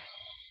からです。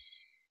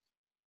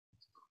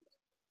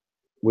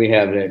We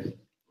have a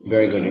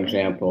very good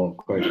example, of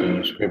course,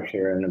 in the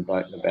scripture and the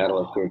battle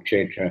of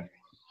Kurukshetra,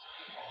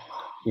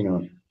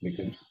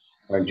 because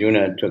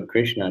Arjuna took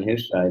Krishna on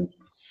his side,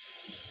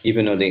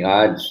 even though the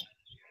odds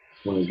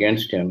were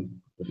against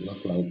him. It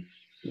looked like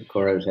the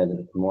Kauravas had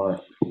a more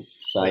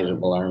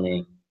sizable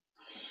army,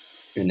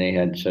 and they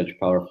had such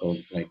powerful,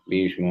 like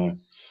Bhishma,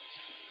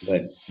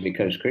 but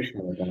because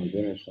Krishna was on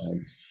Arjuna's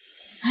side.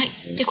 はい。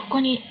で、ここ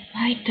に、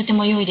はい、とて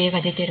も良い例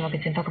が出ているわけ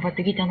です。バガバッ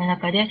トギターの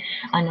中で、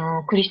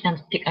クリシュナ、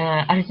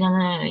アルジャ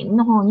ナ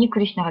の方にク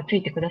リシュナがつ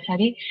いてくださ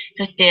り、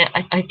そして、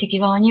敵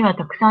側には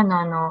たくさん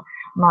の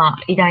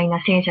偉大な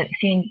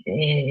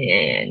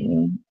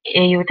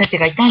英雄たち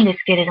がいたんで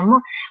すけれど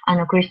も、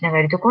クリシュナが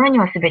いるところに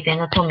はすべて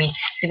の富、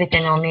すべて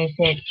の名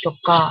声と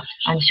か、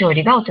勝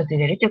利が訪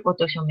れるというこ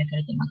とを証明さ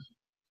れています。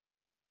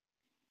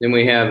Then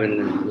we have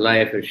in the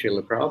life of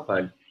Srila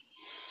Prabhupada,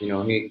 he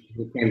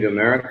came to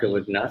America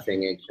with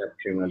nothing except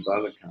Srimad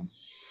Bhagavatam.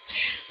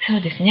 そ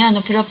うですね。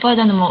プラパー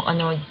ダのも、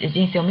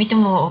人生を見て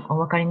もお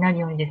分かりになる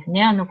ようにです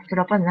ね、プ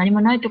ラパーダ何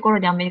もないところ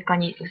でアメリカ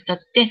に渡っ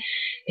て、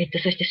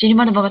そしてシリ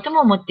マルバガタ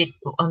も持って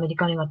アメリ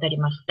カに渡り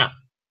ました。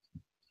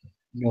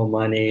No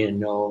money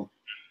and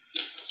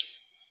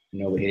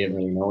he didn't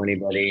really know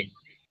anybody.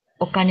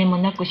 お金も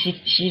なく知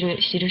る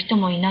人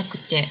もいなく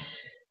て。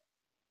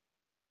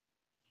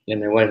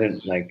And there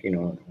wasn't like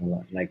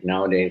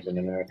nowadays in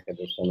America,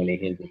 there's so many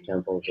Hindu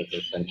temples that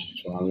they sent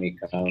Swami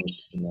come,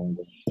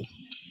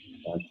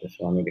 the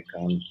Swami to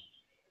come.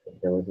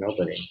 There was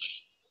nobody.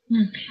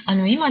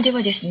 今で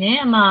はです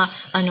ね、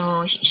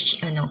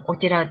お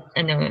寺、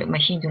ヒ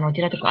ンドゥーのお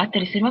寺とかあった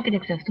りするわけで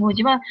すが、当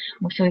時は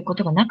もうそういうこ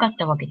とがなかっ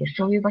たわけです。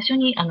そういう場所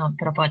に、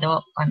プラパーダ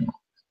は、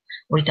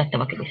降り立った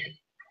わけです。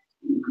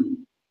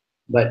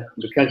But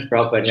because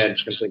Prabhupada had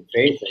complete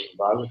faith in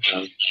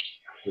Bhagavatam,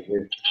 he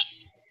just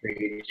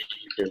preached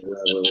to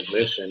whoever would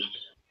listen.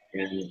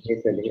 And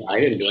he said, I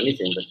didn't do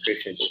anything, but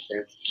Krishna just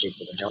sent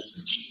people to help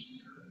me.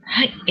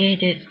 はい。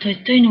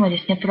というのはで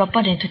すね、プラパ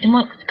ーダにとて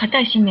も固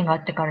い信念があ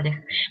ったからです。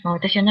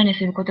私は何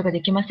することが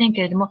できません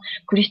けれども、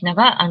クリシュナ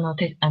が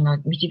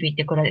導い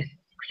てくだ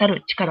さ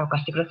る、力を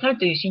貸してくださる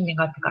という信念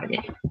があったからで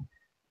す。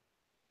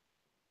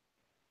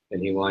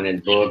And he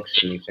wanted books,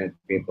 and he sent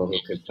people who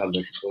could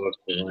publish books.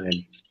 He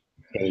wanted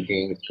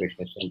paintings.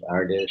 Krishna sent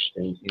artists,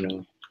 and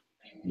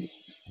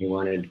he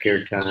wanted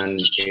kirtan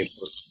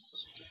people.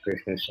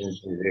 Krishna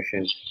sent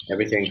musicians.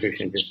 Everything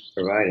Krishna just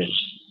provided.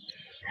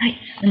 はい。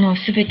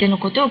すべての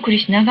ことをクリ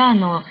シュナが、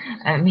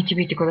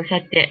導いてくださ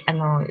って、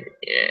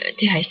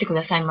手配してく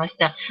ださいまし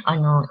た。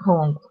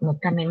本の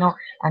ための、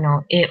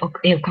絵を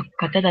描く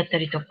方だった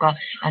りとか、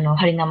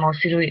ハリナマを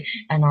する、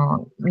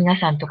皆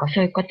さんとか、そ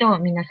ういう方を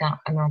皆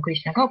さん、クリ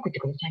シュナが送って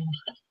くださいまし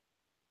た。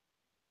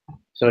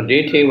So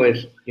DT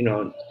was,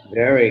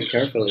 very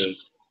carefully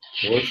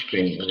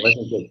worshiping. It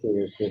wasn't that she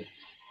was just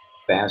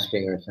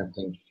fasting or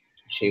something.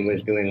 She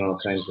was doing all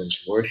kinds of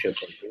worship of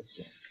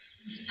Krishna.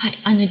 は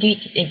い、ディ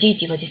ー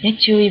ティはですね、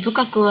注意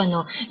深く、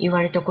言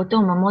われたこと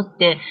を守っ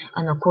て、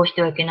こうし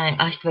てはいけない、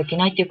ああしてはいけ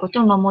ないということ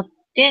を守っ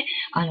て、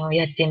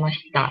やっていまし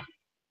た。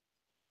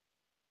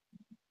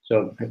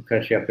So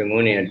Kashyapa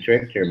Muni had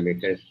tricked her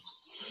because,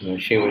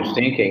 she was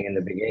thinking in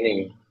the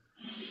beginning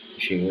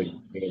she would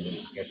be able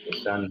to get the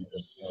son of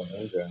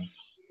Indra.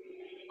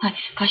 はい、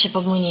カシャ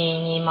パム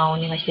ニにお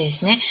願いしてで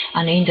すね、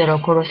インドラを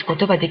殺すこ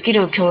とができ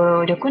る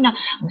強力な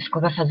息子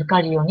が授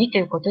かるようにと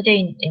いうことで、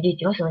ディー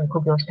ティはそれに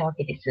苦行したわ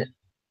けです。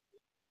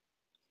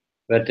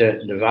But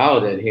the vow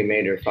that he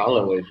made her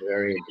follow was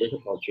very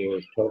difficult. She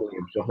was totally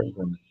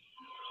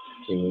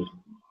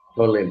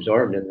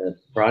absorbed in the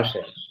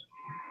process.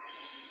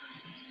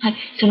 はい、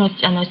その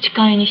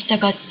誓いに従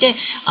って、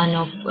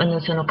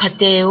その過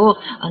程を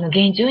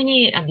厳重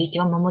にディーティ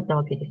は守った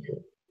わけで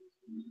す。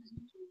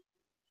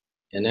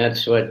And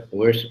that's what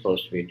we're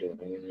supposed to be doing.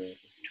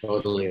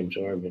 Totally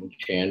absorbed in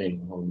chanting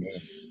the whole name.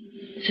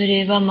 そ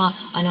れは、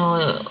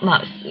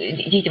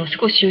ディーティも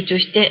少し集中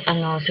して、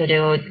そ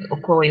れを、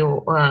行為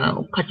を、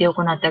過程を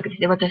行ったわけです。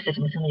で、私たち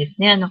もそうです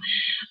ね、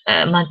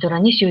マントラ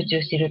に集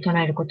中する、唱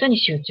えることに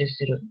集中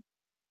する。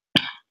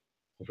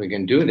If we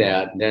can do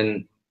that,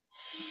 then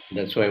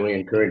that's why we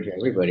encourage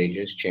everybody,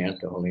 just chant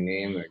the holy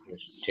name or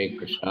just take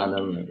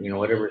prasadam or,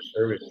 whatever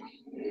service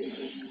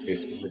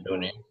we're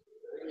doing.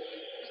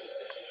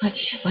 はい、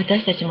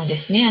私たちも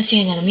ですね、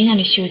聖なる皆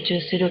に集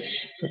中する、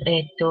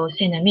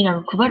聖なる皆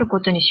を配る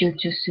ことに集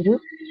中する、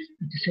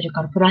それ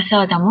からプラ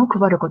サーダムを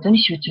配ること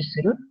に集中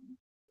する。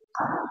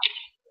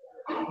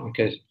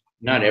Because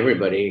not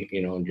everybody,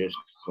 just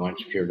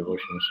wants pure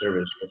devotional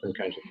service. Different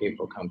kinds of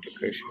people come to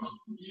Krishna.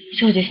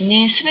 そうです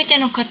ね。すべて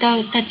の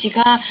方たち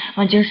が、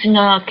純粋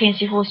な献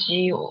身奉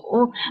仕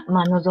を、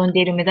望ん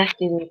でいる、目指し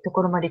ていると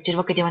ころまで行っている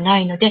わけではな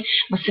いので、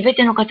すべ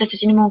ての方た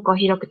ちに門戸を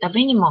開くた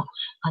めにも、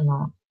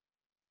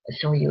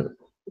そういう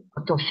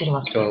ことをする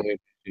わけです。So we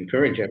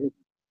encourage everybody.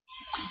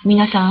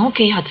 皆さんを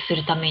啓発す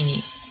るため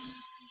に。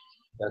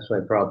That's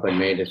why Prabhupada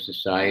made a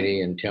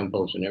society and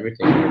temples and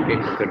everything where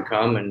people could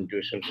come and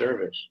do some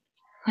service.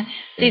 はい。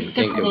And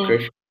think of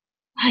Krishna.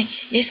 はい。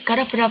ですか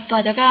ら、プラッパ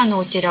ーダが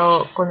お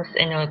寺を、この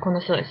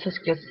組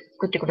織を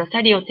作ってくだ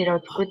さり、お寺を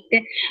作っ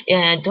て、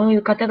どうい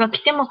う方が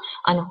来ても、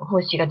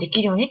奉仕がで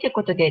きるようにという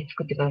ことで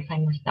作ってくださ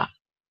いました。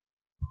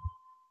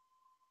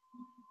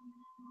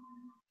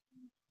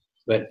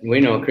But we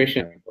know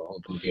Krishna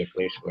can be a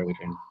place where we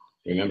can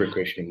remember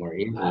Krishna more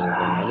easily than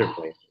other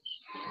places.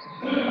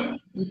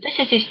 私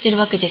たち知ってる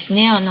わけです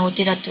ね。お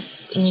寺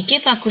に行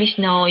けば、クリシ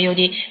ュナをよ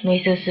り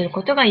瞑想する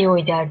ことが容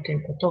易であるとい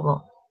うこと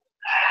を。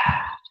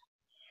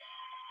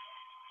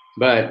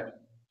But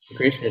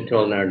Krishna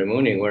told Narada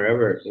Muni,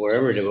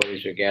 wherever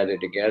devotees are gathered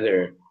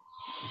together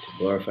to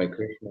glorify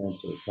Krishna,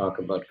 to talk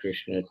about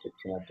Krishna, to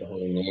chant the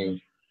holy name,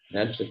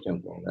 That's the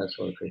temple. That's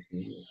where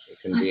Krishna is. It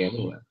can be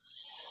anywhere.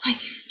 はい。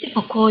で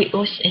も、こう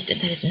おっしゃ、誰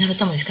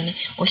もですかね、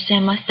おっしゃ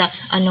いました。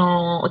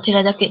お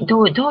寺だけ、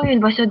どういう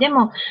場所で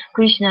も、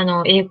クリシュナ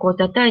の栄光を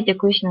称えて、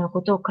クリシュナの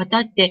ことを語っ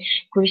て、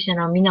クリシュ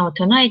ナの皆を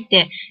唱え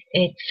て、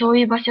そう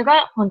いう場所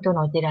が本当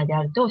のお寺で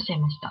あるとおっしゃい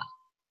ました。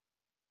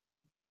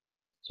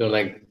So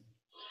like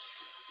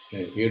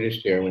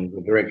Yudhishthira, when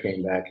Vidura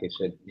came back, he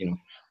said,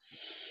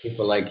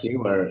 people like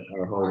you are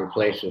holy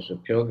places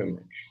of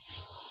pilgrimage.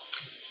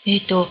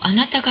 あ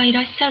なたがい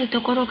らっしゃる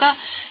ところが、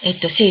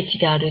聖地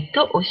である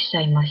とおっし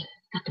ゃいまし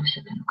たとおっし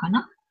ゃったのか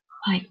な。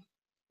はい。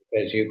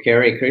Because you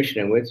carry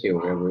Krishna with you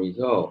wherever you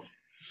go.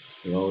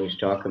 You always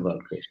talk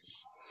about Krishna.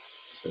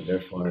 So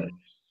therefore,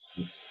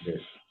 the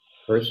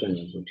person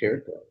is a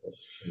tirtha,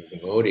 a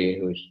devotee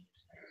who's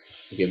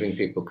giving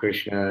people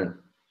Krishna,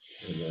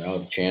 and they're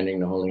out chanting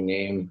the holy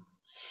name,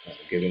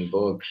 giving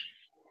books,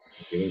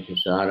 giving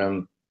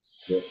prasadam.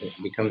 It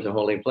becomes a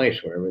holy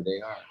place wherever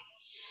they are.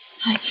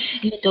 はい。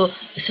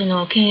そ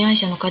の敬愛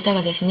者の方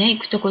がですね、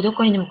行くとこど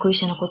こにでもクリ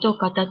シュナのことを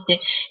語って、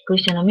ク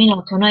リシュナの皆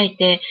を唱え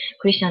て、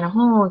クリシュナの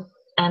本を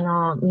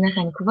皆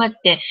さんに配っ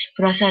て、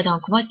プラサーダンを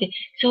配って、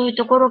そういう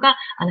ところが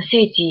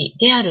聖地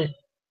である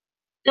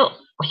と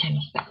おっしゃい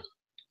ました。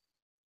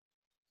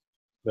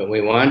But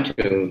we want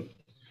to,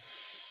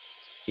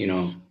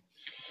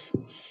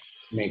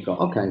 make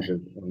all kinds of,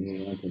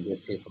 we want to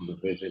get people to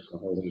visit the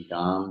holy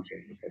dhams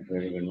because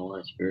they're even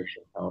more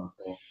spiritual,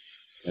 powerful.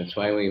 That's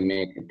why we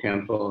make a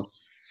temple.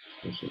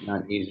 It's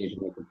not easy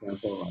to make a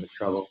temple, a lot of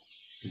trouble,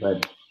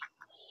 but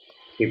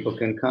people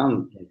can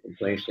come. It's a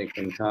place they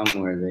can come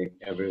where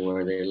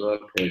everywhere they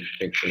look, there's a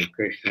picture of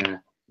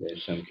Krishna,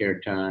 there's some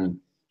kirtan,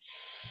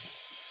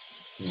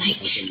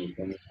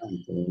 something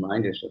to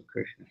remind us of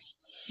Krishna.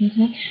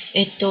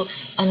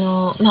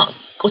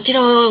 お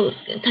寺を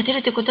建て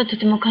るということはと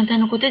ても簡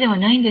単なことでは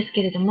ないんです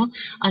けれども、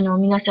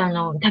皆さん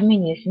のため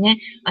にですね、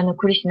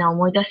クリシュナを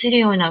思い出せる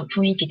ような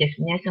雰囲気で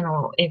すね、そ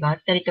の絵があ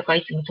ったりとか、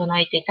いつも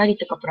唱えていたり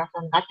とか、プラスが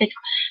あったりと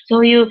か、そ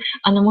ういう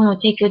ものを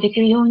提供でき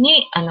るよう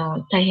に、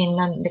大変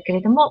なんだけ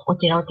れども、お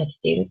寺を建て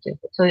ているという、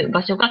そういう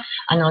場所が、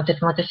と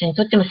ても私に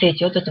とっても聖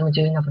地はとても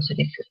重要な場所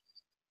です。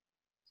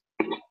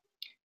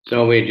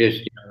So we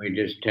just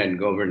had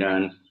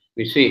Govardhan.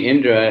 We see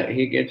Indra,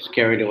 he gets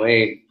carried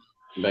away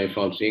by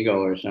false ego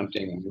or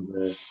something,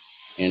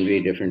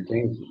 envy, different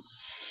things,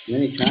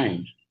 many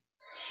times.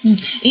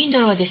 イン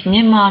ドはです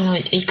ね、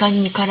怒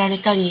りに駆られ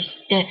たりし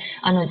て、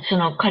そ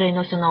の彼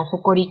のその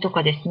誇りと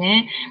かです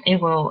ね、エ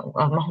ゴ、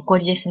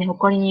誇りですね、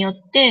誇りによ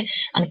って、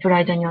プラ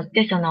イドによっ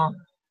て、ゴ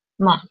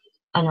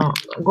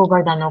ーバ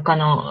ルダンの丘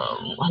の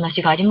お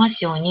話がありま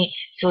すように、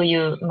そうい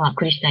う、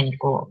クリスチャンに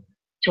挑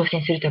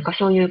戦するというか、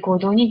そういう行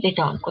動に出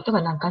たこと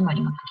が何回もあ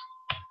ります。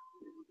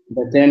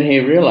But then he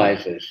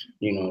realizes,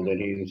 that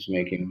he's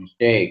making a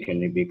mistake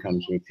and he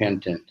becomes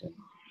repentant and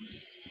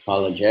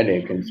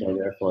apologetic, and so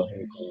therefore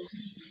he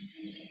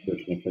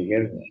Krishna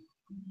forgives him.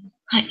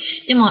 はい。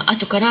でも、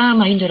後から、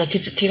インドは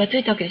気がつ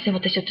いたわけですね。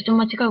私はとても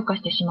間違いを犯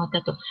してしまっ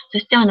たと。そ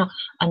して、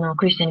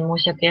クリスチャンに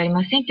申し訳あり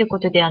ませんというこ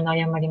とで、謝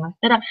りまし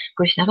たら、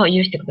クリスチャンが許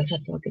してくださ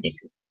ったわけで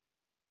す。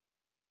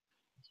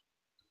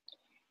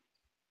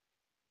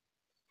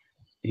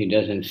He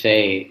doesn't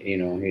say, he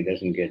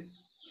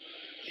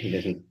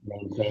doesn't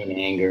maintain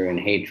anger and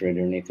hatred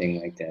or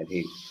anything like that.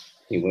 He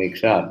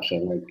wakes up, so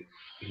like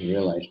he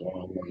realized,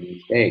 well, I made a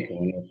mistake. And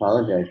when he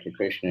apologized to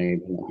Krishna, he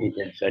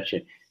did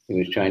he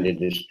was trying to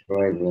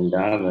destroy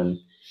Vrindavan.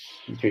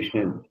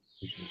 Krishna.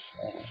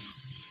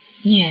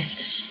 Yes.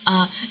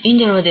 イン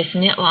ドはです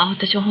ね、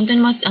私は本当に、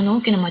大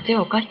きな間違い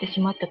を犯してし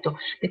まったと。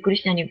で、クリ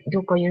スチャンにど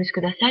うかお許しく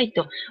ださい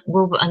と。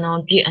ブ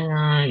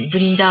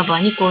リンダーバ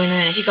ーにこういうよう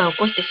な被害を起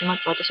こしてしま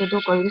った。私はど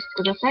うかお許し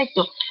ください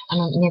と、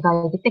願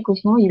い出てクリ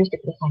スチャンを許して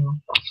くださいま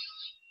した。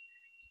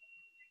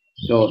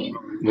So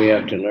we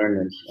have to learn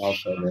this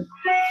also that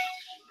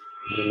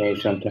we may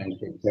sometimes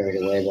get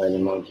carried away by the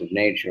modes of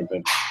nature,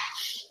 but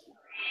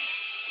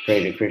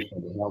pray to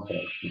Krishna to help us.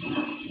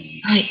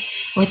 はい。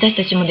私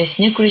たちもで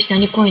すね、クリスチャ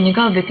ンに恋に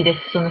願うべきです。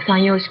その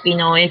三様式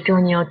の影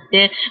響によっ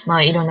て、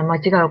いろんな間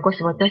違いを起こ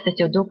す私た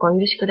ちをどうかお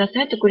許しくだ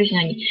さいとクリスチ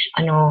ャンに、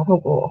保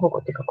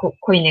護というか、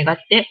恋願っ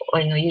て、許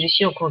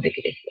しを請うべ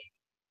きです。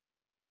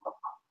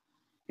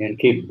And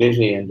keep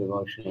busy in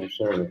devotional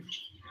service.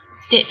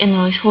 で、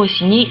奉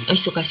仕にお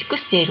忙しく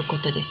しているこ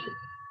とです。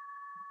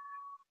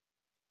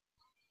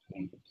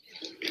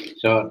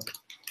So,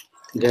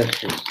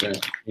 just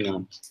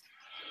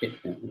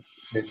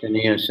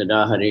Kirtaniya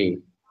Sadahari.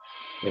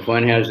 If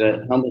one has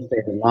a humble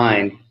state of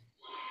mind,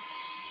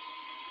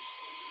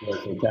 as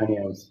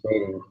Chaitanya is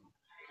stating,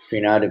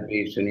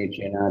 Srinadapi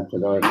Sunichena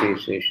Tadorpi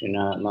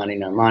Sishina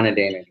Manina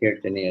Manadena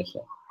Kirtaniya.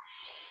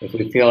 If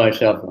we feel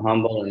ourselves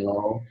humble and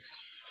low,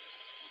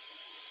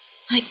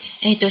 はい。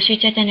シュ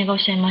ーチャータネがおっ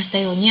しゃいました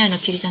ように、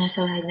キリタナ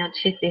サラハリの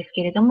施設です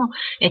けれども、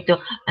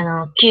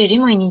木より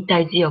も忍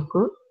耐強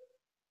く、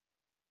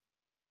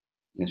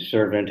a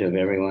servant of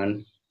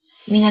everyone,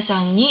 皆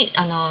さんに、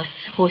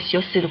奉仕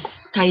をする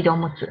態度を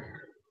持つ。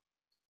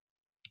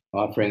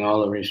offering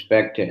all the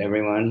respect to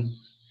everyone,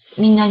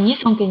 みんなに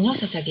尊敬を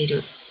捧げ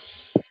る。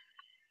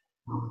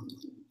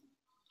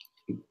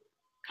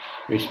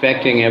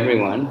respecting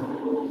everyone.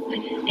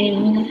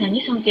 皆さん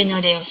に尊敬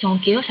の礼を、尊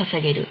敬を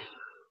捧げる。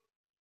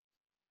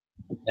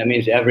That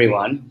means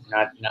everyone,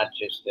 not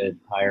just the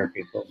higher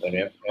people, but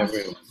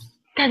everyone.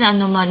 ただ、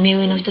目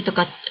上の人と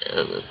か、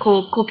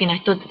高貴な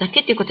人だ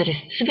けということで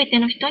す。すべて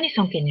の人に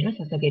尊敬の礼を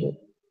捧げる。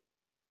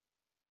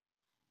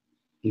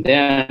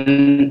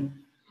Then,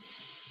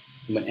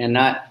 and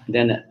not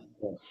then a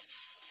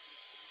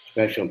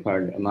special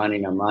part,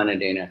 amanina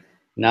manadena,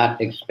 not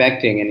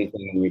expecting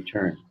anything in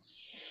return.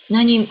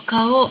 何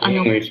かを、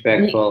Being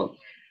respectful,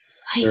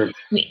 はい、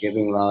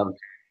 giving love,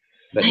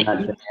 but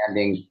not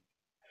demanding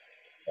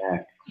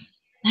back.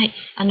 はい、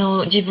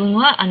自分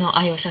は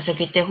愛を捧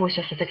げて、奉仕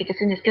を捧げてす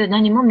るんですけど、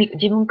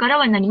自分から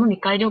は何も見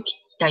返りを期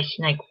待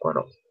しない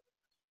心。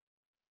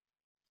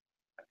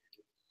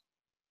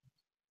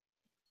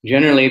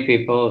Generally,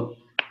 people,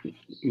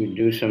 you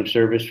do some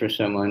service for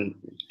someone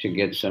to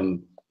get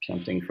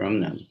something from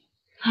them.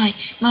 はい。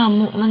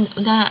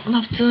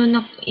普通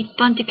の、一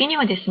般的に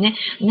はですね、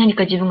何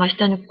か自分がし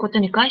たこと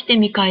に関して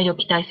見返りを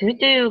期待する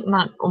という、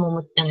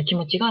気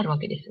持ちがあるわ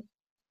けです。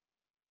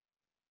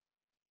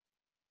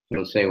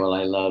You'll say, well,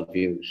 I love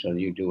you, so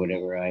you do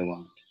whatever I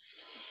want.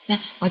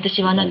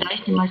 私はあなたを愛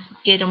してます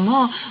けれど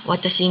も、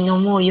私の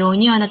思うよう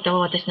にあなたは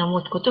私の思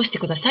うことをして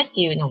くださいっ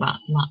ていうのが、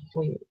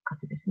そういうこ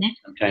とですね。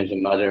Sometimes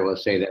a mother will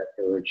say that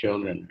to her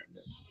children.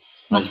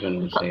 The husband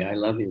will say, I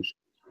love you.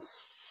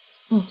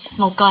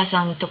 お母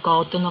さんとか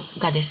夫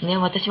がですね、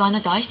私はあ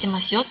なたを愛して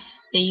ますよっ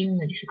ていう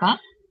のですが、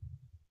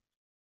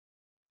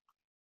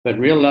But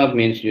real love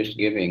means just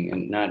giving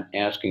and not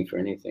asking for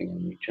anything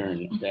in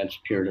return. That's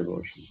pure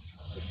devotion.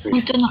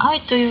 本当の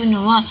愛という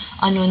のは、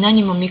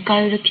何も見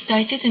返りを期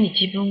待せずに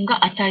自分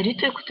が与える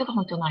ということが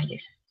本当の愛で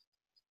す。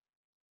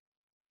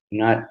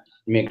Not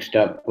mixed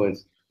up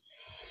with,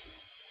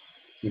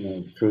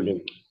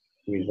 fruitive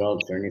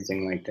results or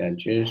anything like that.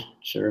 Just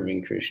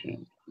serving Krishna.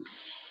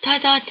 た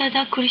だた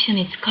だクリスチャン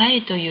に仕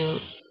えるという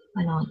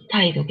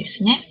態度で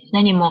すね。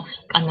何も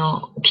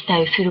期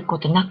待するこ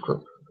とな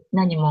く、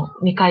何も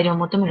見返りを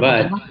求めること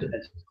なく。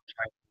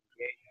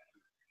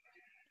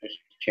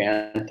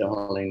Chant the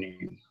holy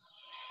name.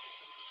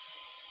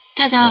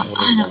 ただ、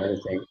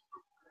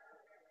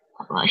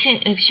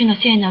主の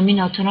聖な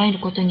皆を捉える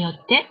ことによ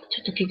って、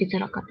ちょっと聞きづ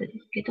らかったで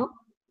すけど。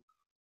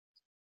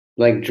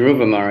Like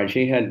Dhruva Maharaj,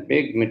 he had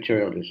big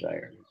material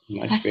desire,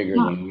 much bigger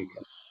than we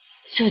can.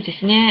 そうで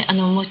すね。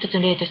もう一つ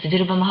の例として、ドゥ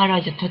ルバ・マハラ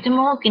ージュはとて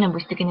も大きな物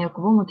質的な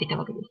欲望を持っていた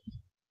わけで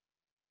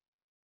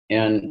す。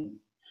And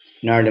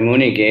Narada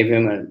Muni gave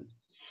him a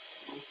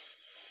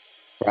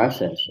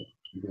process of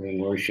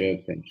doing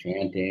worship and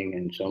chanting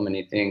and so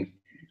many things.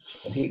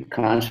 So he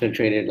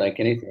concentrated like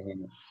anything,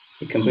 and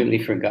he completely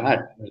forgot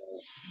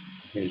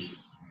his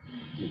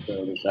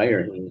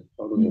desire. He was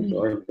totally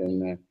absorbed in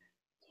the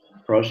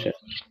process.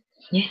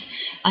 ね、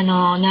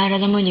ナーラ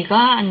ダムニ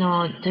がド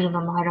ゥル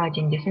バ・マハラー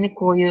ジにですね、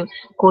こういう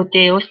工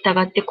程を従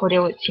ってこれ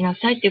をしな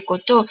さいというこ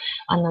とを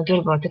ドゥ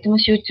ルバはとても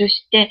集中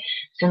して、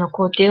その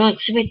工程を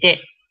すべて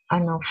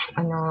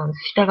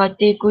従っ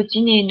ていくう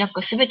ちに、なん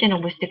かすべての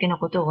物質的な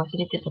ことを忘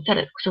れてた、た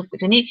だそこ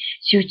に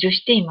集中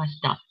していまし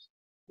た。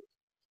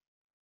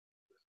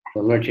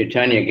Well, Lord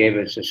Chaitanya gave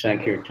us a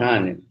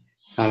Sankirtan,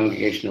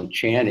 congregational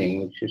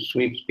chanting, which just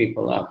sweeps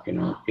people up.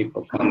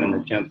 People come in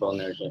the temple and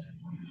there's a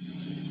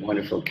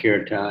wonderful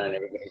kirtan and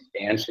everybody's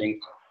dancing.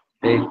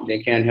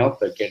 They can't help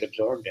but get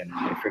absorbed in it.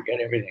 They forget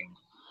everything.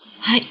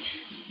 はい。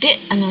で、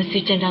ス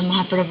イチャンダー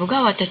マハプラブ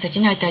が私たち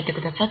に与えてく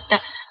ださっ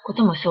たこ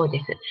ともそうで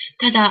す。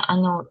ただ、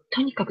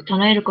とにかく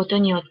唱えること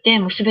によって、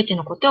もうすべて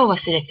のことを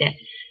忘れて、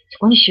そ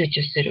こに集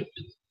中する。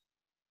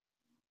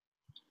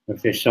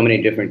If there's so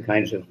many different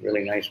kinds of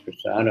really nice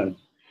prasadam,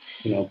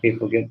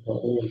 people get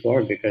totally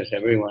absorbed because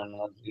everyone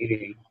loves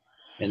eating,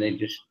 and they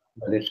just,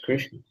 but it's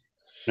Krishna,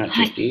 not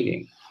just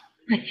eating.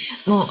 はい、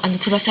もう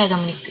プラサーダ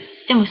ムにし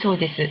てもそう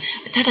です。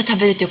ただ食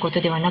べるというこ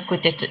とではな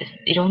くて、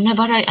いろんな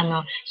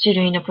種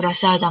類のプラ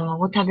サーダ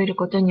ムを食べる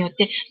ことによっ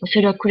て、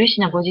それはクリシ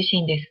ュナご自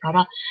身ですか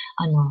ら、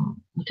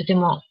とて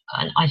も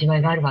味わ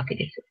いがあるわけ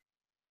です。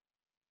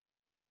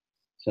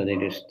So they're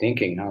just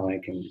thinking how I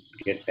can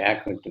get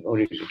back with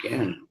devotees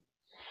again,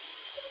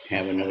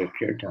 have another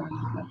kirtan.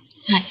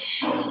 はい、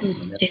そ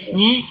うです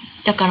ね。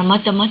だからま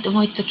たもう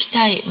一度来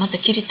たい、また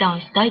キルタンを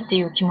したいと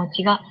いう気持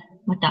ちが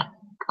また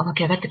湧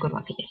き上がってくる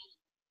わけです。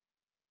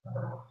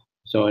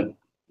So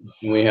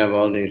we have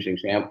all these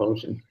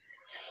examples, and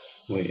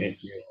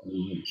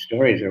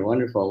stories are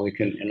wonderful.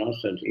 And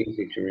also it's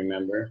easy to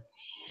remember.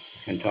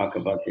 We can talk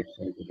about these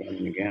things again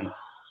and again.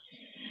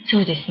 そ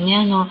うです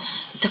ね。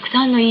たく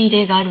さんのいい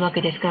例があるわ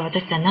けですから、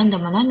私は何度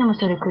も何度も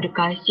それを繰り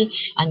返し、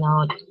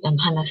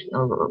話す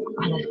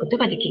こと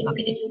ができるわ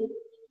けで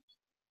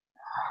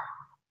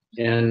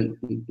す。And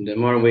the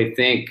more we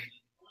think,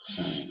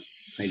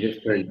 I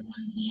just heard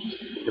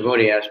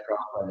devotee ask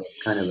Prabhupada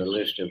kind of a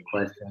list of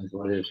questions.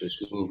 What is this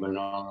movement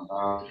all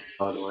about?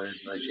 What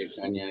is Lord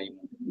Chaitanya?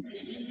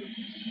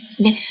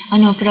 で、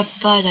プラ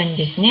パーダに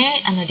です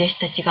ね、弟子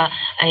たちが、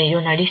い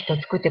ろんなリストを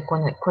作って、こ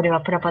れ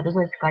はプラパーダど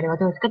うですか、あれは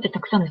どうですかってた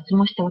くさんの質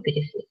問したわけ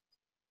です。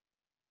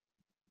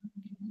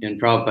And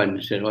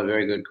Prabhupada said, "Oh,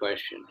 very good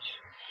questions."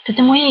 と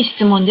てもいい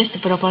質問ですと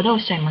プラパーダはお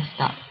っしゃいまし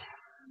た。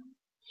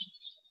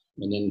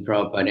And then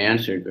Prabhupada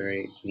answered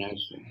very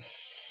nicely.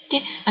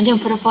 でも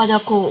プラパーダ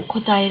はこう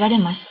答えられ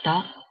まし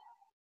た。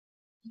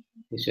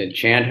He said,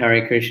 "Chant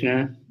Hare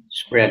Krishna,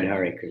 spread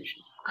Hare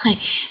Krishna." はい。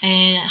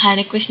ハ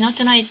レクリシナを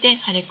唱えて、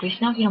ハレクリ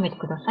シナを広めて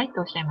ください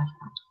とおっしゃいました。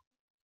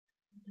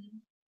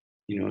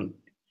You know,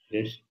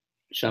 just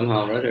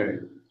somehow or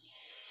other,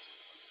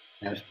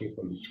 ask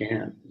people to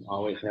chant.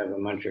 Always have a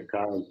mantra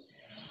card.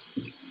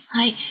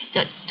 はい。じ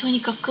ゃと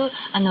にかく、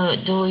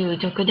どういう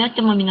状況であっ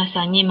ても皆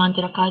さんにマン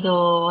トラカード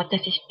をお渡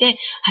しして、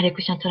ハレク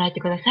リシナを唱えて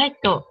ください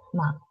と、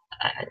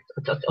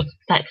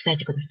伝え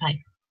てくださ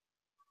い。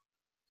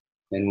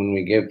And when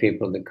we give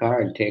people the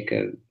card, take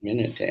a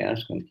minute to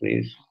ask them,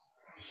 please.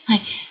 は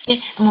い。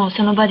で、もう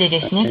その場で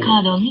ですね、カ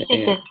ードを見せ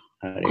て、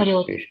これ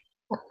を、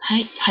は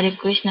い、ハレ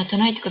クリシナ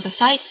唱えてくだ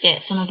さいっ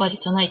て、その場で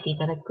唱えてい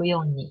ただく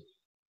ように。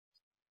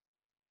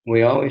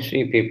We always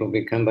see people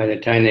become, by the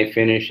time they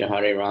finish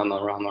Hare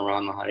Rama, Rama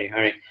Rama, Hare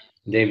Hare,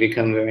 they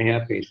become very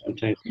happy.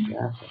 Sometimes they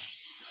laugh.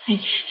 はい。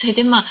それ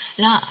でラ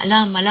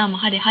ーマ、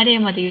ハレ、ハレ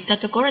まで言った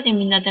ところで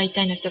みんな大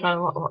体の人が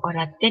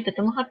笑って、と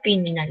てもハッピー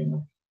になり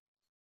ます。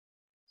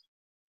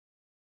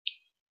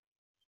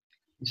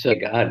So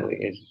God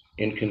is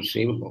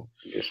inconceivable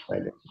just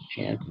by the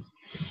chanting.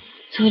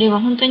 それ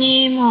は本当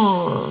に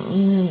も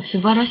う、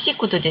素晴らしい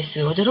ことです。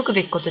驚く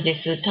べきこと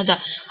です。た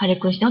だ、ハレ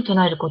クリシナを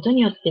唱えること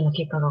によっての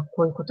結果が、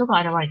こういうこと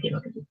が現れている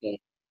わけです。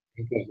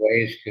There's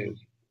ways to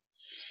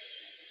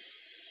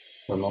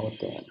promote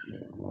that.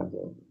 You know,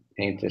 to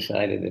paint the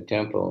side of the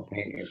temple,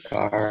 paint your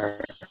car,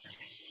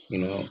 you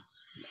know,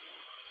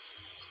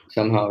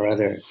 somehow or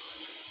other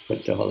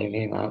put the holy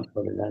name out,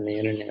 put it on the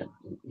internet.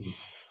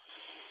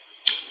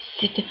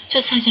 ちょっと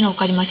最初の分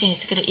かりません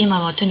ですけど、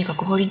今はとにか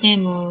くホリネー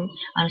ム、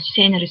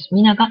聖なる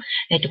皆が、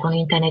この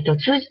インターネットを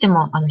通じて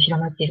も広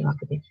まっているわ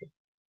けです。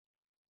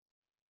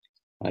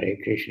Hare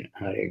Krishna,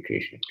 Hare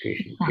Krishna,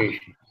 Krishna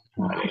Krishna,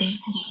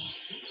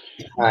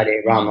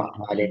 Hare Rama,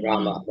 Hare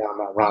Rama,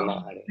 Rama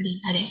Rama, Hare.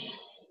 Hare.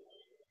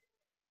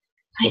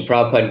 So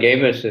Prabhupada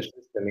gave us a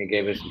system. He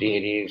gave us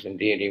deities and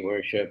deity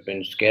worship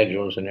and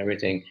schedules and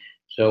everything,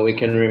 so we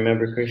can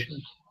remember Krishna.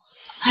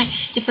 はい。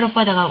で、プロ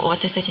パーダが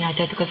私たちに与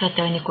えてくださっ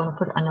たように、この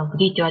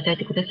ディーティを与え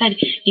てくださり、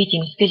ディーティ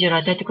のスケジュールを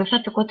与えてくださ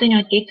ったことに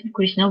よって、いつも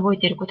クリスナを覚え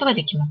ていることが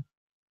できます。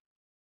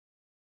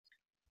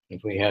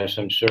If we have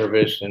some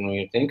service and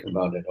we think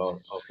about it, oh,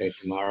 okay,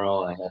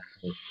 tomorrow I have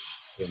to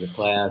give a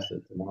class,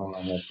 or tomorrow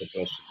I have to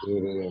dress a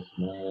deity, or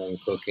tomorrow I'm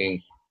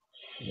cooking,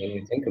 and then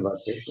you think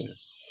about Krishna.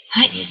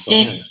 はい。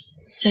で、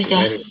それで、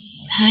は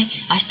い。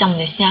明日も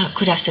ですね、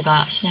クラス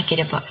があ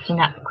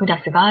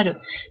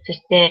る。そし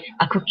て、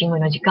クッキング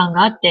の時間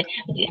があって、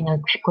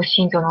ご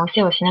神道のお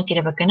世話をしなけ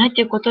ればいけない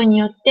ということに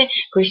よって、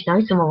クリスナを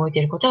いつも覚えて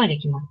いることがで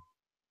きます。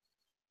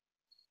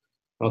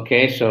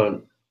Okay,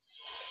 so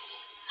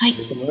we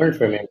can learn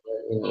from it.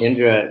 In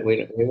Indra,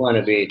 we want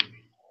to be,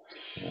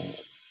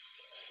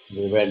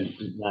 we read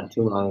not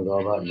too long ago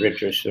about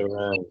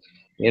Vritrasura.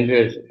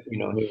 Indra's, you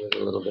know, he was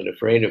a little bit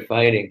afraid of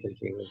fighting because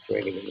he was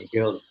afraid of getting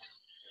killed.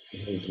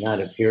 He's not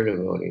a pure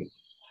devotee,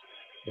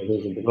 but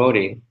he's a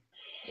devotee,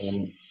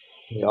 and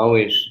he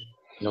always,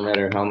 no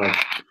matter how much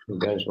he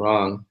does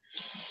wrong,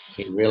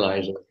 he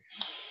realizes,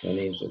 and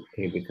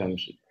he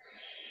becomes,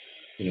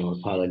 you know,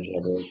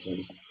 apologetic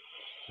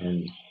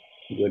and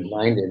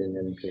good-minded, and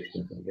then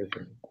Krishna is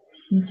different.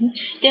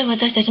 で、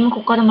私たちも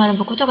ここから学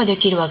ぶことがで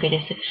きるわけで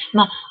す。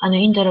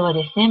インドラは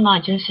ですね、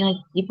純粋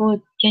な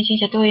献身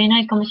者とは言えな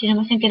いかもしれ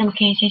ませんけれども、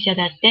献身者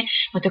であって、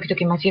時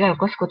々間違いを起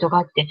こすことが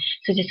あって、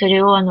そしてそ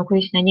れをク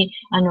リスナに、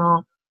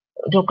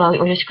どうか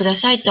お許しくだ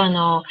さいと、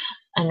過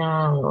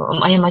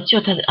ち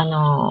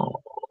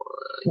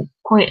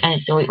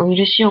をお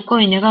許しを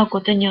声に願うこ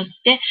とによっ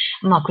て、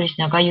クリス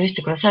ナが許し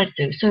てくださる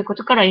という、そういうこ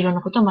とからいろん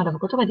なことを学ぶ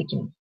ことができ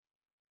ます。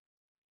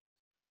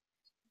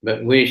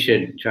But we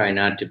should try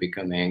not to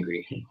become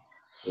angry.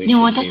 で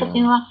も私た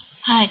ちは、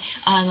はい、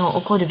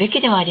怒るべき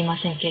ではありま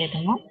せんけれ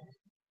ども。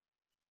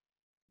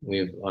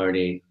We've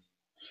already,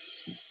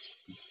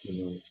 you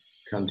know,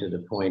 come to the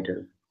point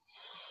of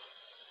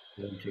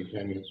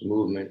Chaitanya's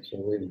movement, so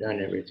we've done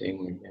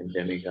everything. We've been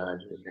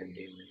demigods, we've been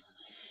demons.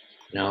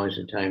 Now is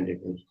the time to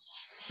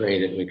pray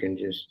that we can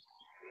just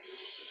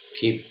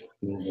keep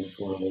moving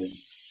forward,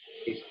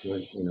 keep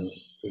doing, you know,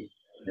 keep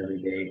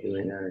every day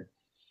doing our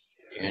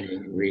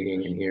chanting,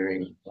 reading, and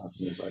hearing,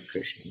 talking about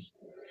Krishna,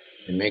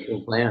 and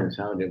making plans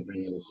how to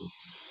bring other people.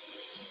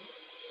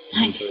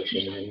 One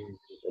person, many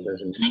people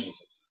doesn't know.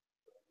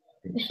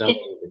 It's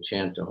something to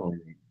chant the holy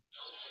name.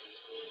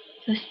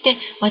 そして、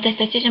私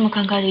たち自身も考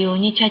えるよう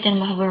に、チャイタニ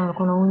マハブラの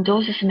この運動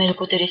を進める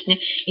ことですね。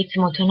いつ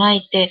も唱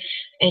えて、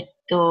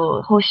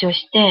奉仕を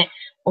して、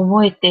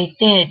覚えてい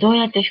て、どう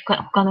やって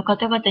他の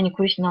方々に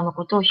クリスナの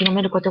ことを広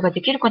めることが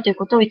できるかという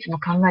ことをいつも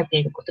考えて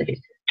いることで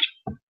す。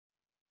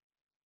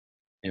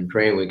And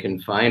pray we can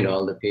find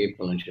all the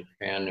people in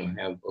Japan who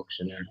have books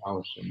in their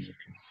house and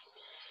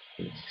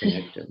we can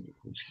connect them.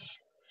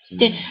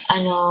 で、日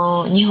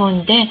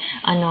本で、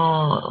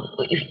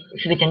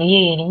すべての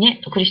家々に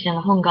ね、クリスチャン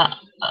の本が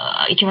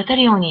行き渡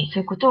るように、そ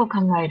ういうことを考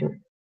え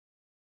る。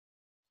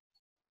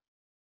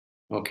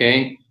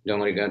Okay,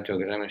 domo arigatou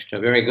gozaimashita.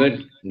 Very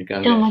good.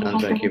 どうもあり Sounds が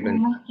とう like ご you've ざい been,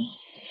 ます。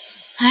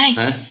はい。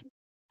 huh?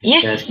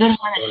 Yes, That's Guru so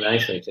Maharaj.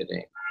 nicely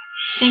today.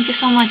 Thank you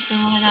so much, Guru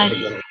Maharaj.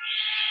 Very good.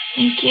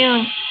 Thank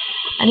you.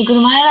 And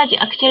Guru Maharaj,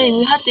 actually,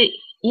 we had,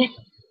 yes,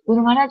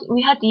 Guru Maharaj,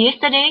 we had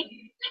yesterday,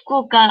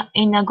 Fukuoka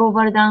in a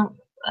Govardhan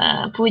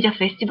Puja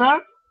festival.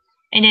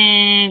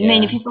 And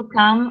many people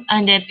come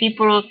and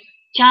people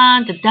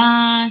chant,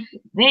 dance,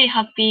 very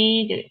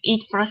happy, they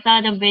eat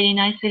prasadam very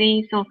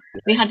nicely. So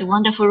we had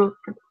wonderful,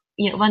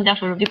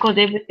 wonderful, because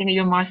everything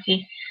your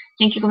mercy.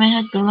 Thank you,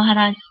 Guru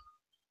Maharaj.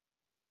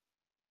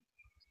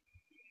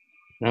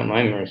 Not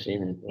my mercy,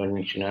 Lord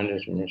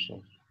Nishananda's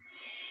mercy.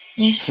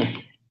 Yes.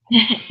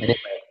 Anyway,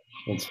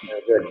 it's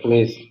very good.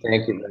 Please,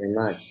 thank you very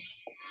much.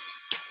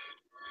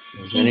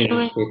 There's many Thank you.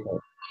 nice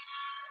people.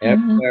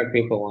 Everywhere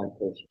people want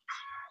this.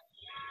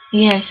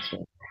 Yes.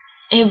 So,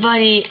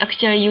 Everybody,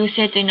 actually, you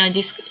said in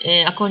this,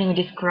 according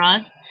to this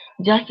class,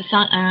 just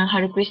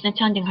Hare Krishna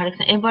chanting Hare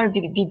Krishna,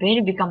 everybody be very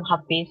become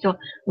happy. So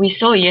we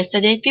saw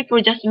yesterday,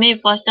 people just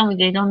maybe first time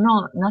they don't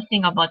know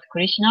nothing about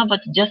Krishna, but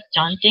just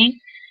chanting,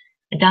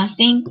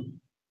 dancing,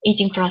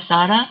 eating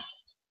prasada,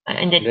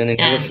 and then they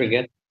never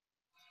forget.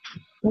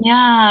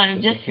 yeah,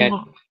 It's just okay.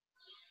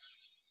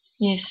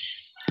 yes.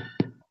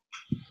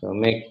 So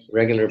make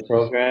regular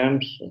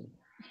programs.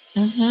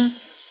 Mm-hmm.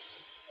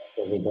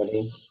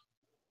 Everybody.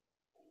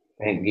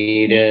 Thank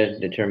Gita,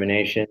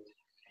 determination.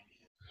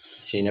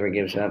 She never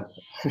gives up.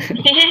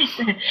 Yes,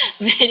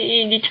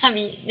 very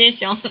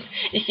determination.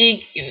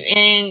 She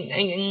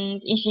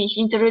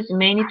introduced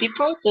many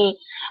people to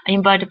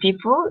invite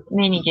people,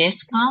 many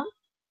guests come.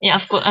 Yeah,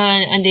 of course,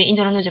 and the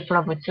Indonesia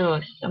Prabhu too.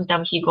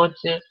 Sometimes he goes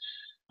to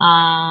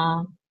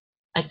a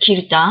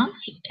kirtan,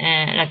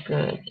 like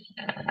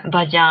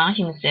bhajan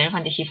himself,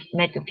 and he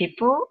met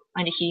people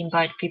and he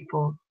invite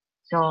people.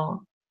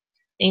 So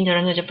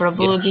Indonesia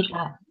Prabhu,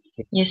 Gita,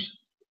 yes,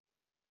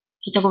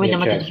 Gita He Govinda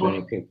attracts Mataji.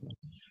 many people.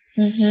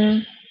 Mm-hmm.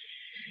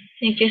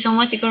 Thank you so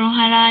much, Guru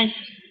Maharaj.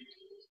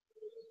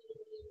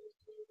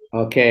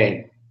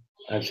 Okay.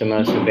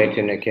 Asamasa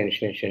Betana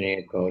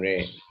Kenshini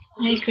Kore.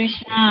 Hare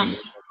Krishna.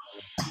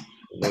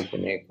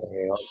 Betana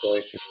Kore. All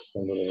glory to the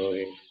symbol of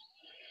devotees.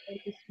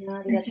 Let's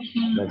ありがと make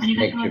うござ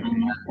い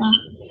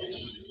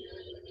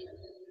Japan.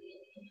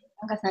 ま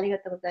した。さんありが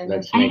とうございま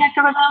Let's した。あり make が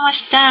とうございま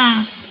し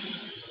た。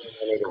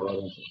 many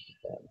devotees.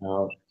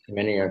 Now,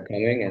 many are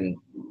coming and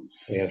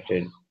we have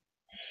to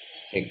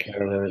take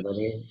care of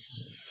everybody,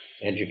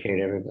 educate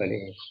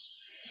everybody.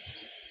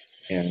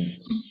 And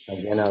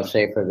again, I'll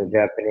say for the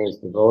Japanese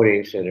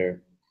devotees that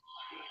are,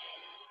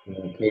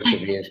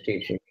 KCB is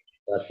teaching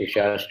Bhakti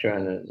Shastra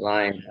on the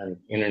line, on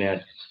the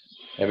internet,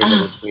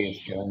 everybody please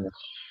join them.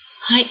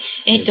 はい。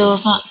Teaching.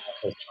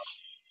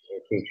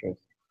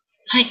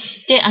 はい。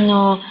で、来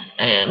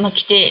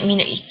て、来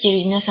て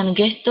いる皆さんの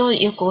ゲストを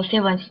よくお世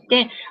話し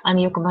て、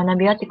よく学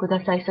び合ってく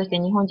ださい。そして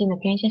日本人の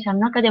研修者の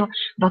中では、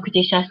バクテ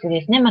ィシャスト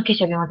ですね。ケ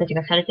シャビマたち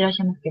がされていらっし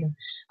ゃいますけど、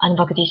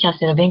バクティシャス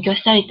トを勉強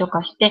したりと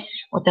かして、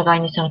お互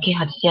いにその啓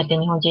発し合って、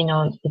日本人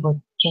の研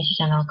修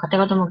者の方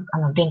々も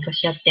勉強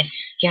し合って、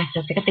啓発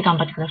を使って頑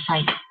張ってくださ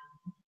い。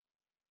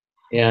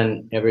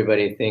And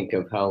everybody think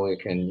of how we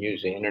can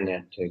use the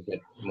internet to get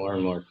more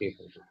and more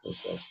people to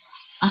people.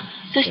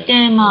 そし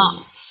て、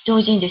同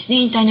時にですね、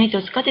インターネット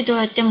を使ってどう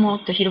やっても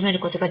っと広め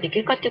ることができ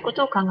るかというこ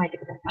とを考えて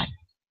ください。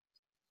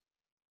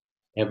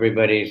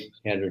Everybody's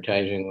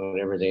advertising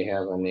whatever they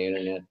have on the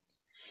internet,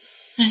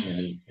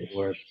 and it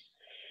works.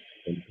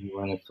 You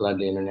want to flood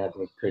the internet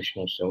with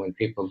Krishna, so when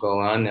people go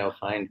on, they'll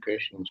find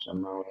Krishna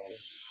somehow.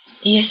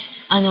 Yes.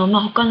 他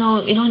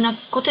のいろんな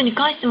ことに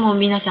関しても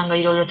皆さんが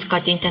いろいろ使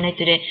ってインターネッ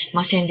トで、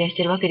宣伝し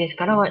てるわけです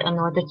から、私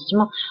たち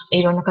も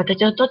いろんな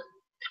形を使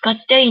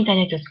って、インター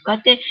ネットを使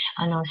って、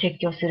説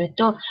教する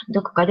と、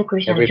どこかでク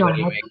リスチャンの興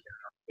味を持って。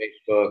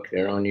Facebook,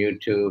 their own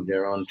YouTube,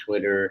 their own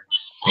Twitter,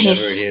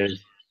 whatever it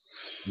is,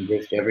 and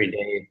just every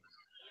day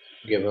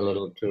give a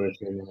little 2 or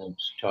 3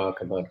 minutes talk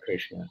about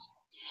Krishna.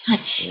 はい。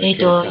皆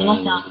さ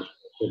ん、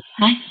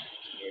はい。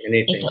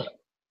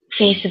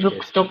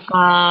Facebook と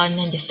か、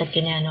何でしたっ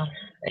けね、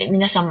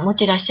皆さん持っ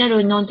てらっしゃ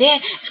るので、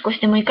少し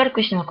でもいいから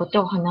クリスチャンのこ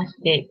とを話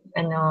して、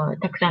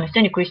たくさんの人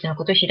にクリスチャンの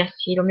ことを広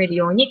める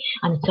ように、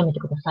努めて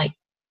ください。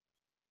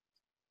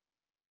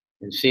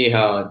And see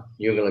how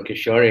Yugala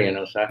Kishori in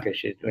Osaka,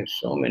 she's doing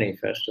so many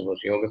festivals,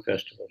 yoga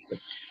festivals, but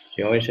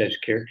she always has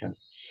kirtan.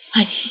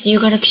 はい。ユ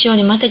ーガラキショー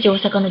にまた大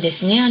阪ので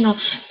すね、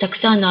たく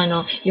さん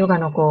のヨガ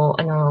のク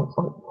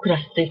ラ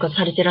スというか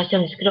されてらっしゃ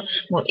るんですけど、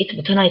もういつ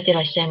も唱えて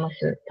らっしゃいま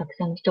す。たく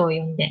さんの人を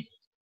呼んで。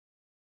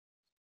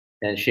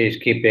And she's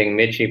keeping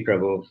Michi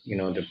Prabhu,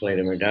 to play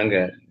the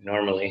mridanga.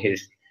 Normally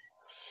he's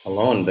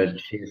alone, but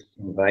she's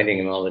inviting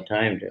him all the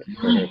time to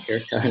her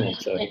kirtan.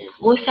 So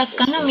大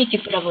阪のミチ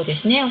プラブで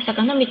すね。大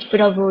阪のミチプ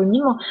ラブ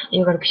にも、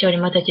ヨガルクショーに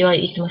またちは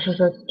いつも誘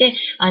って、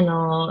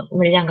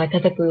ムリダンガ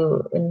叩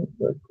く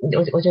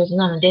お上手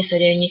なので、そ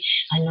れに、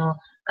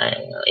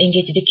エンゲ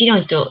ージできるよう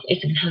にとい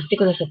つもさせて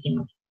くださってい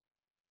ます。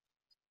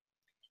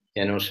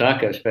In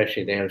Osaka,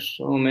 especially, they have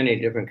so many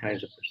different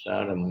kinds of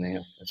prasadam when they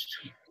have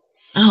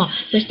festival.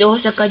 そして大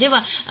阪で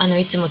は、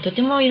いつもと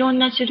てもいろん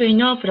な種類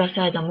のプラ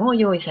サーダムを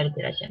用意されて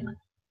いらっしゃいます。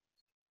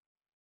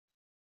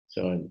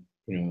So,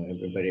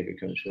 everybody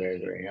becomes very,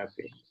 very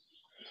happy.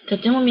 と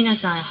ても皆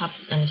さん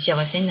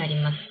幸せになり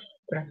ます。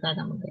プラサー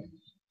ダムで。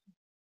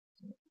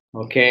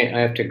Okay,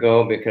 I have to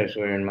go because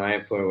we're in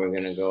Mayapur. We're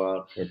going to go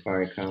out for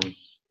Parikam.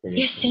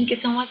 Yes, thank you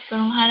so much,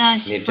 Guru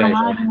Maharaj.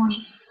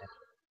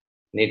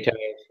 Nitai is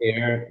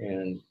here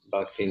and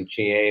Bhakti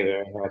Chie,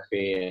 very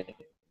happy, and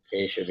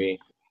Keshavi.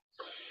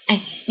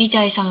 ニ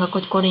タイさんが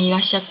ここにいら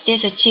っしゃって、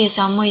それチエ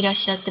さんもいらっ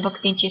しゃって、バ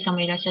クティンチエさん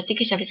もいらっしゃって、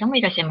ケシャビさんも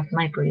いらっしゃいます。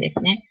マイプールで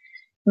すね。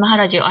マハ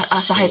ラジュ、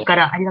朝早くか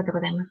らありがとうご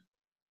ざいます。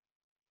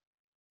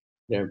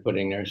They're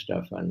putting their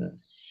stuff on the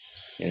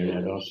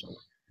internet also.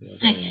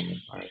 はい。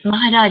マ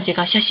ハラージ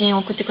が写真を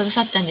送ってくだ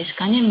さったんです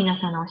かね。皆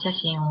さんのお写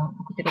真を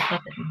送ってくださっ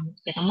たと思うんで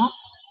すけども。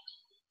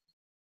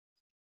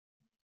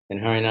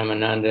And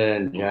Harinamananda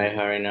and Jai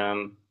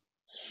Harinam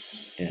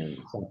and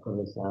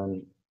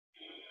Sakura-san.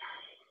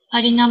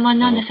 ハリナマ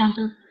ナンダさん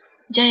と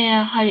ジャ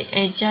ヤハ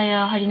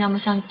リナム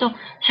さんと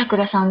シャク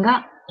ラさん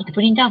が、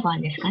ブリンダーバ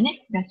ンですか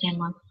ね。いらっしゃい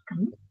ますか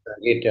ね。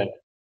Gita,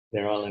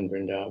 they're all in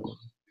Vrindavan.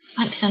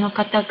 はい、その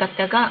方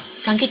々が、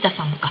サンギータ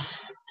さんもか、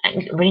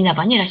ブリンダー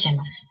バンにいらっしゃい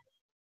ます。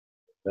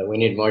But we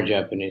need more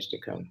Japanese to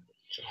come.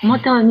 も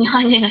っと日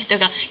本人の人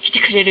が来て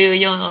くれる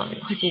よう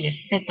欲しいで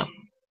すねと。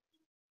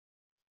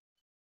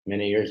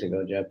Many years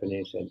ago,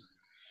 Japanese had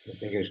the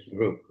biggest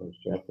group was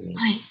Japanese.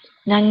 はい。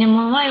何年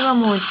も前は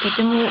もうと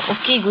ても大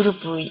きいグル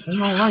ープ、日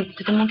本は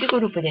とても大きいグ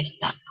ループでし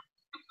た。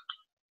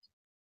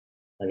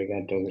あり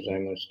がとうござい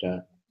ました。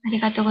あり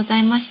がとうござ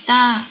いました。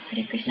ハ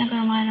レクリシナグ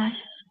ラマーラー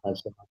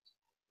ジ。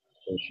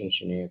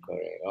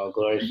All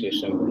glories to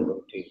Assembly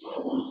Devotee.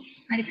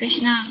 ハレクリ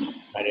シナ。ハ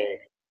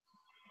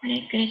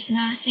レクリシ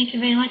ナ。Thank you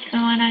very much, グ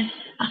ラマーラージ。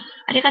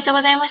ありがとう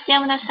ございました、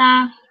山田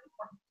さん。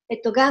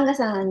ガンガ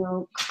さん、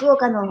福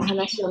岡の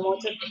話をもう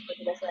ちょっとし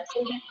てください。そ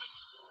れで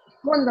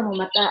今度も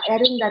またや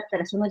るんだった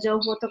ら、その情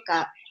報と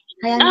か、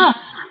早めに。は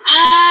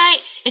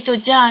い。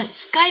じゃあ、ス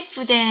カイ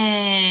プ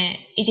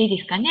で、いい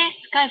ですかね。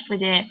スカイプ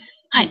で、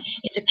はい。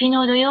昨日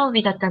土曜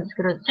日だったんです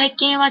けど、最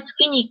近は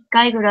月に1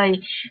回ぐら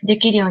いで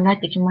きるようになっ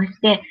てきまし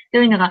て、と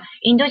いうのが、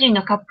インド人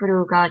のカップ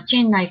ルがチ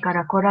ェン内か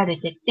ら来られ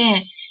て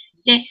て、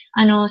で、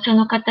そ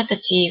の方た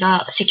ち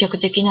が積極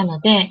的なの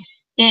で、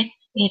で、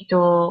イン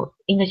ド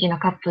人の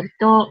カップル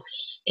と、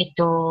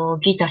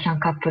ギーターさん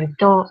カップル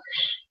と、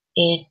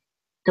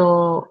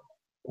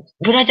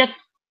ブラジャ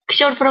ク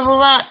ショールプロブ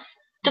は、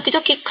時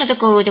々家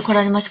族で来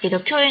られますけど、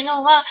今日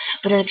のは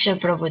ブラジャクショー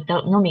ルプロブ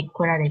のみ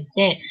来られ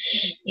て、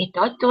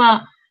あと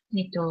は、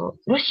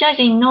ロシア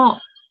人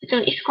の、イ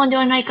スコンで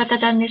はない方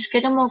なんです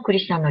けども、クリ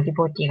スチャンのディ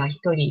ボーティーが一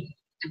人、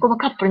そこは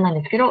カップルなん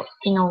ですけど、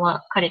昨日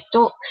は彼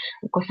と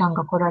お子さん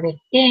が来られ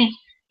て、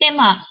で、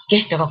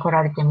ゲストが来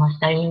られてまし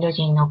た。インド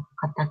人の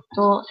方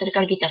と、それか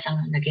らギターさ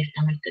んのゲス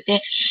トの人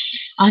で、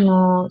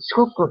す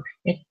ごく、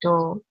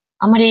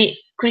あま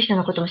りクリスチャン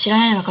のことも知ら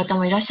ないような方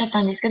もいらっしゃっ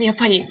たんですけど、やっ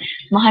ぱり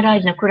マハラー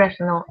ジのクラ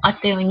スのあっ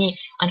たように、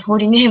ホー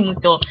リーネー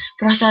ムと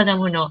プラサーダ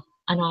ムの、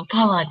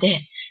パワー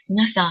で、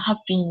皆さんハッ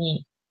ピー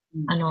に、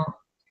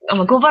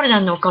ゴーバルダ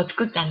ンの丘を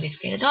作ったんです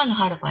けれど、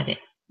ハルファで、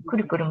く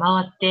るくる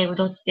回って、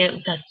踊って、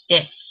歌っ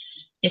て、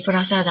で、プ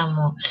ラサーダム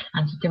も、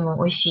とても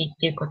美味しいっ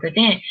ていうこと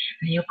で、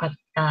よかっ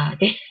た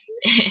です。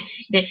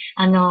で、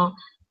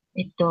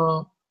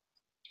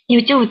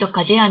YouTube と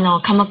かで、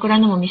鎌倉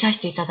のも見させ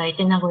ていただい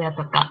て、名古屋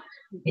とか、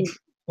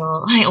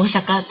はい、大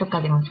阪と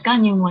かでもですか、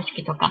入門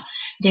式とか。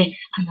で、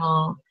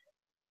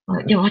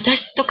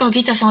私とか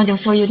ギターさんはでも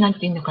そういう、なん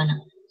ていうのかな。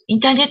イン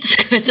ターネットと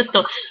かちょっ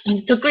と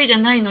得意じゃ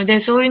ないの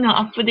で、そういうのを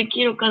アップで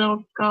きるかど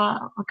う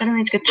かわからな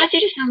いですけど、田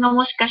尻さんが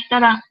もしかした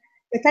ら、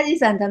田尻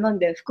さん頼ん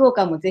で、福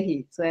岡もぜ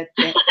ひ、そうやって。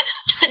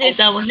田尻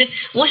さんもね、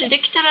もしで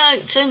きたら、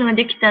そういうのが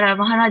できたら、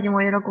マハラージも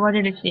喜ば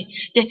れるし、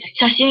で、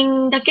写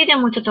真だけで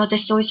もちょっと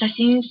私そういう写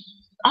真、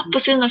アッ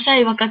プするのさ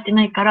え分かって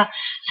ないから、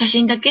写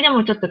真だけで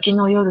もちょっと昨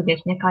日夜で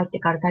すね、帰って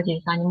から田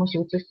尻さんにもし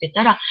写して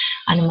たら、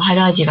マハ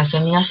ラージが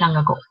皆さん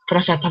がプ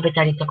ラス食べ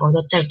たりとか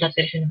踊ったり歌っ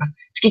たりするのが好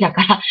きだ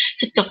から、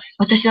ちょっと、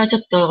私はちょ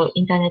っと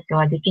インターネット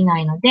はできな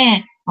いの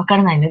で、わか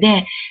らないの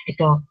で、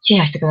シ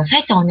ェアしてくださ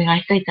いとお願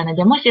いしといたの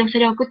で、もしそ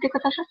れを送ってく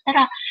ださった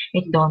ら、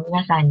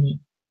皆さんに、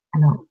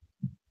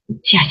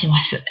シェアし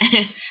ます。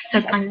そ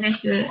ういう感じで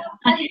す。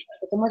はい。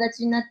友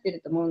達になって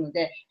ると思うの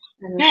で、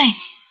はい。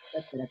だ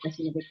ったら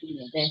私にでき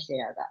るので、シェ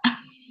アが。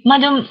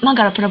マ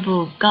ガラプラ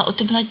ブがお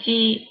友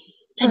達、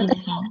タジさん。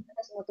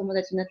私も友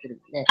達になってる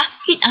ので。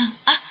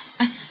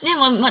で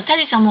も、タ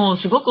ジさんも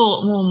すごく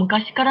もう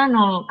昔から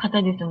の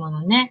方ですも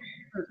のね。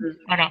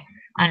だから、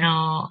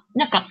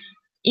なんか、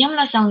山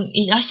田さん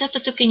いらっしゃった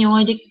時にお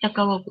会いできた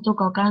かはどう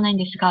かわからないん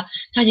ですが、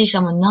タジ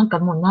さんもなんか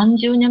もう何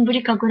十年ぶ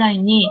りかぐらい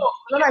に、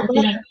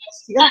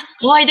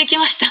お会いでき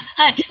ました。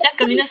はい。なん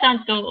か皆さ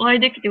んとお会い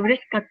できて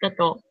嬉しかった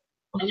と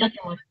おっしゃって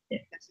まし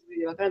て。久しぶ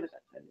りでわからなかっ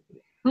たんですね。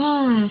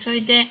そ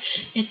れで、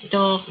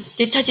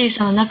で、タジー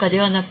さんの中で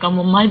はなんか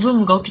もうマイブー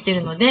ムが起きて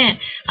るので、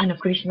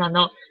クリシュナ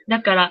の、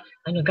だから、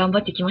頑張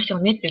っていきましょ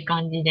うねっていう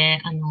感じ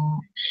で、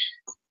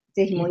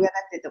ぜひ盛り上がっ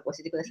てるとこ教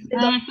えてください。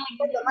はい、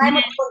今度前も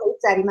今度い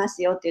つありま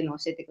すよっていうのを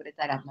教えてくれ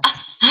たら。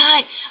は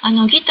い。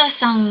ギター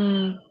さ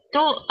ん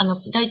と、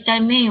大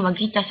体メインは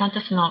ギターさん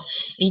とその、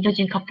インド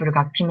人カップル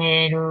が決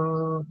める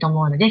と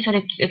思うので、そ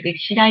れ、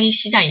次第、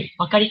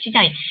分かり次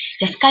第、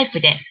じゃあスカイプ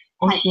で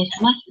お教えし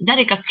ます。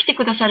誰か来て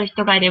くださる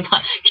人がいれ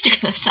ば来て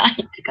くださ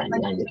いって感じ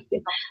なんですけ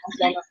ど。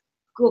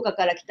福岡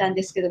から来たん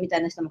ですけど、みた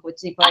いな人もこっ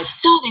ちに来られて。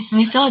そうです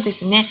ね、そうで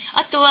すね。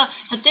あとは、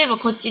例えば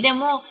こっちで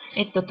も、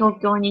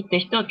東京に行って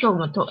る人、今日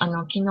もと、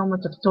昨日も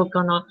ちょっと東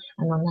京の、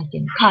なんて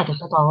いうの、カード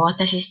とかをお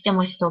渡しして、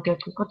もし東京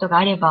行くことが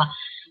あれば、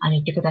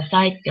行ってくだ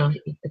さいって言っ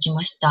てき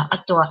ました。あ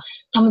とは、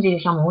タムジ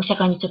リさんも大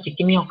阪にちょっと行っ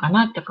てみようか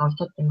なとかおっ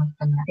しゃってまし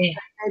たので。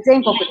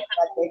全国でこ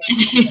う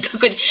やって。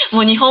特に、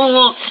もう日本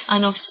を、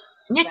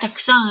ね、た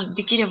くさん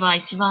できれば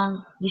一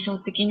番理想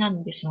的な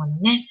んですもん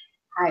ね。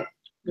はい。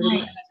グル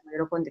ープ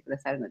の方も喜んでくだ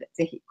さるので、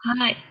ぜひ。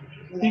はい。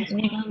です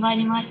ね、頑張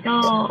りましょ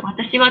う。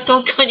私は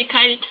東京に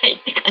帰りたい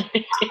って感じ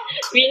で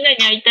す。みんなに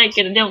会いたい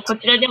けど、でもこ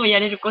ちらでもや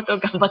れることを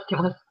頑張って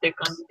ますっていう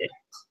感じで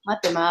す。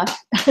待ってま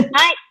す。はい。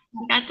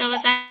ありがとうご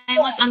ざい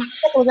ます。あり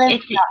がとうござい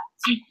ました。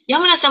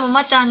山村さんも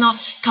また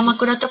鎌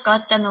倉とかあ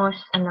ったのをシ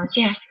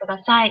ェアしてく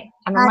ださい。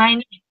前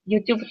に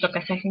YouTube と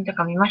か写真と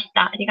か見まし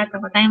た。ありがと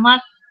うございま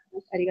す。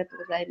ありがとう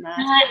ございま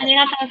す。はい、あり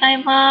がとうござ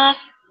います。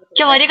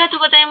今日はありがとう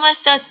ございま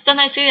した。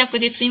拙い通訳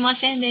ですいま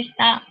せんでし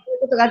た。そういう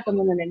ことがあると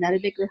思うので、なる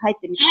べく入っ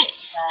てみてくだ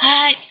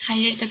さい。はい。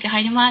入れるとき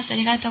入ります。あ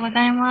りがとうご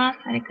ざいます。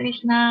ハレクリ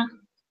シナ。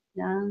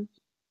失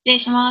礼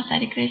します。ハ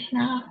レクリシ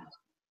ナ。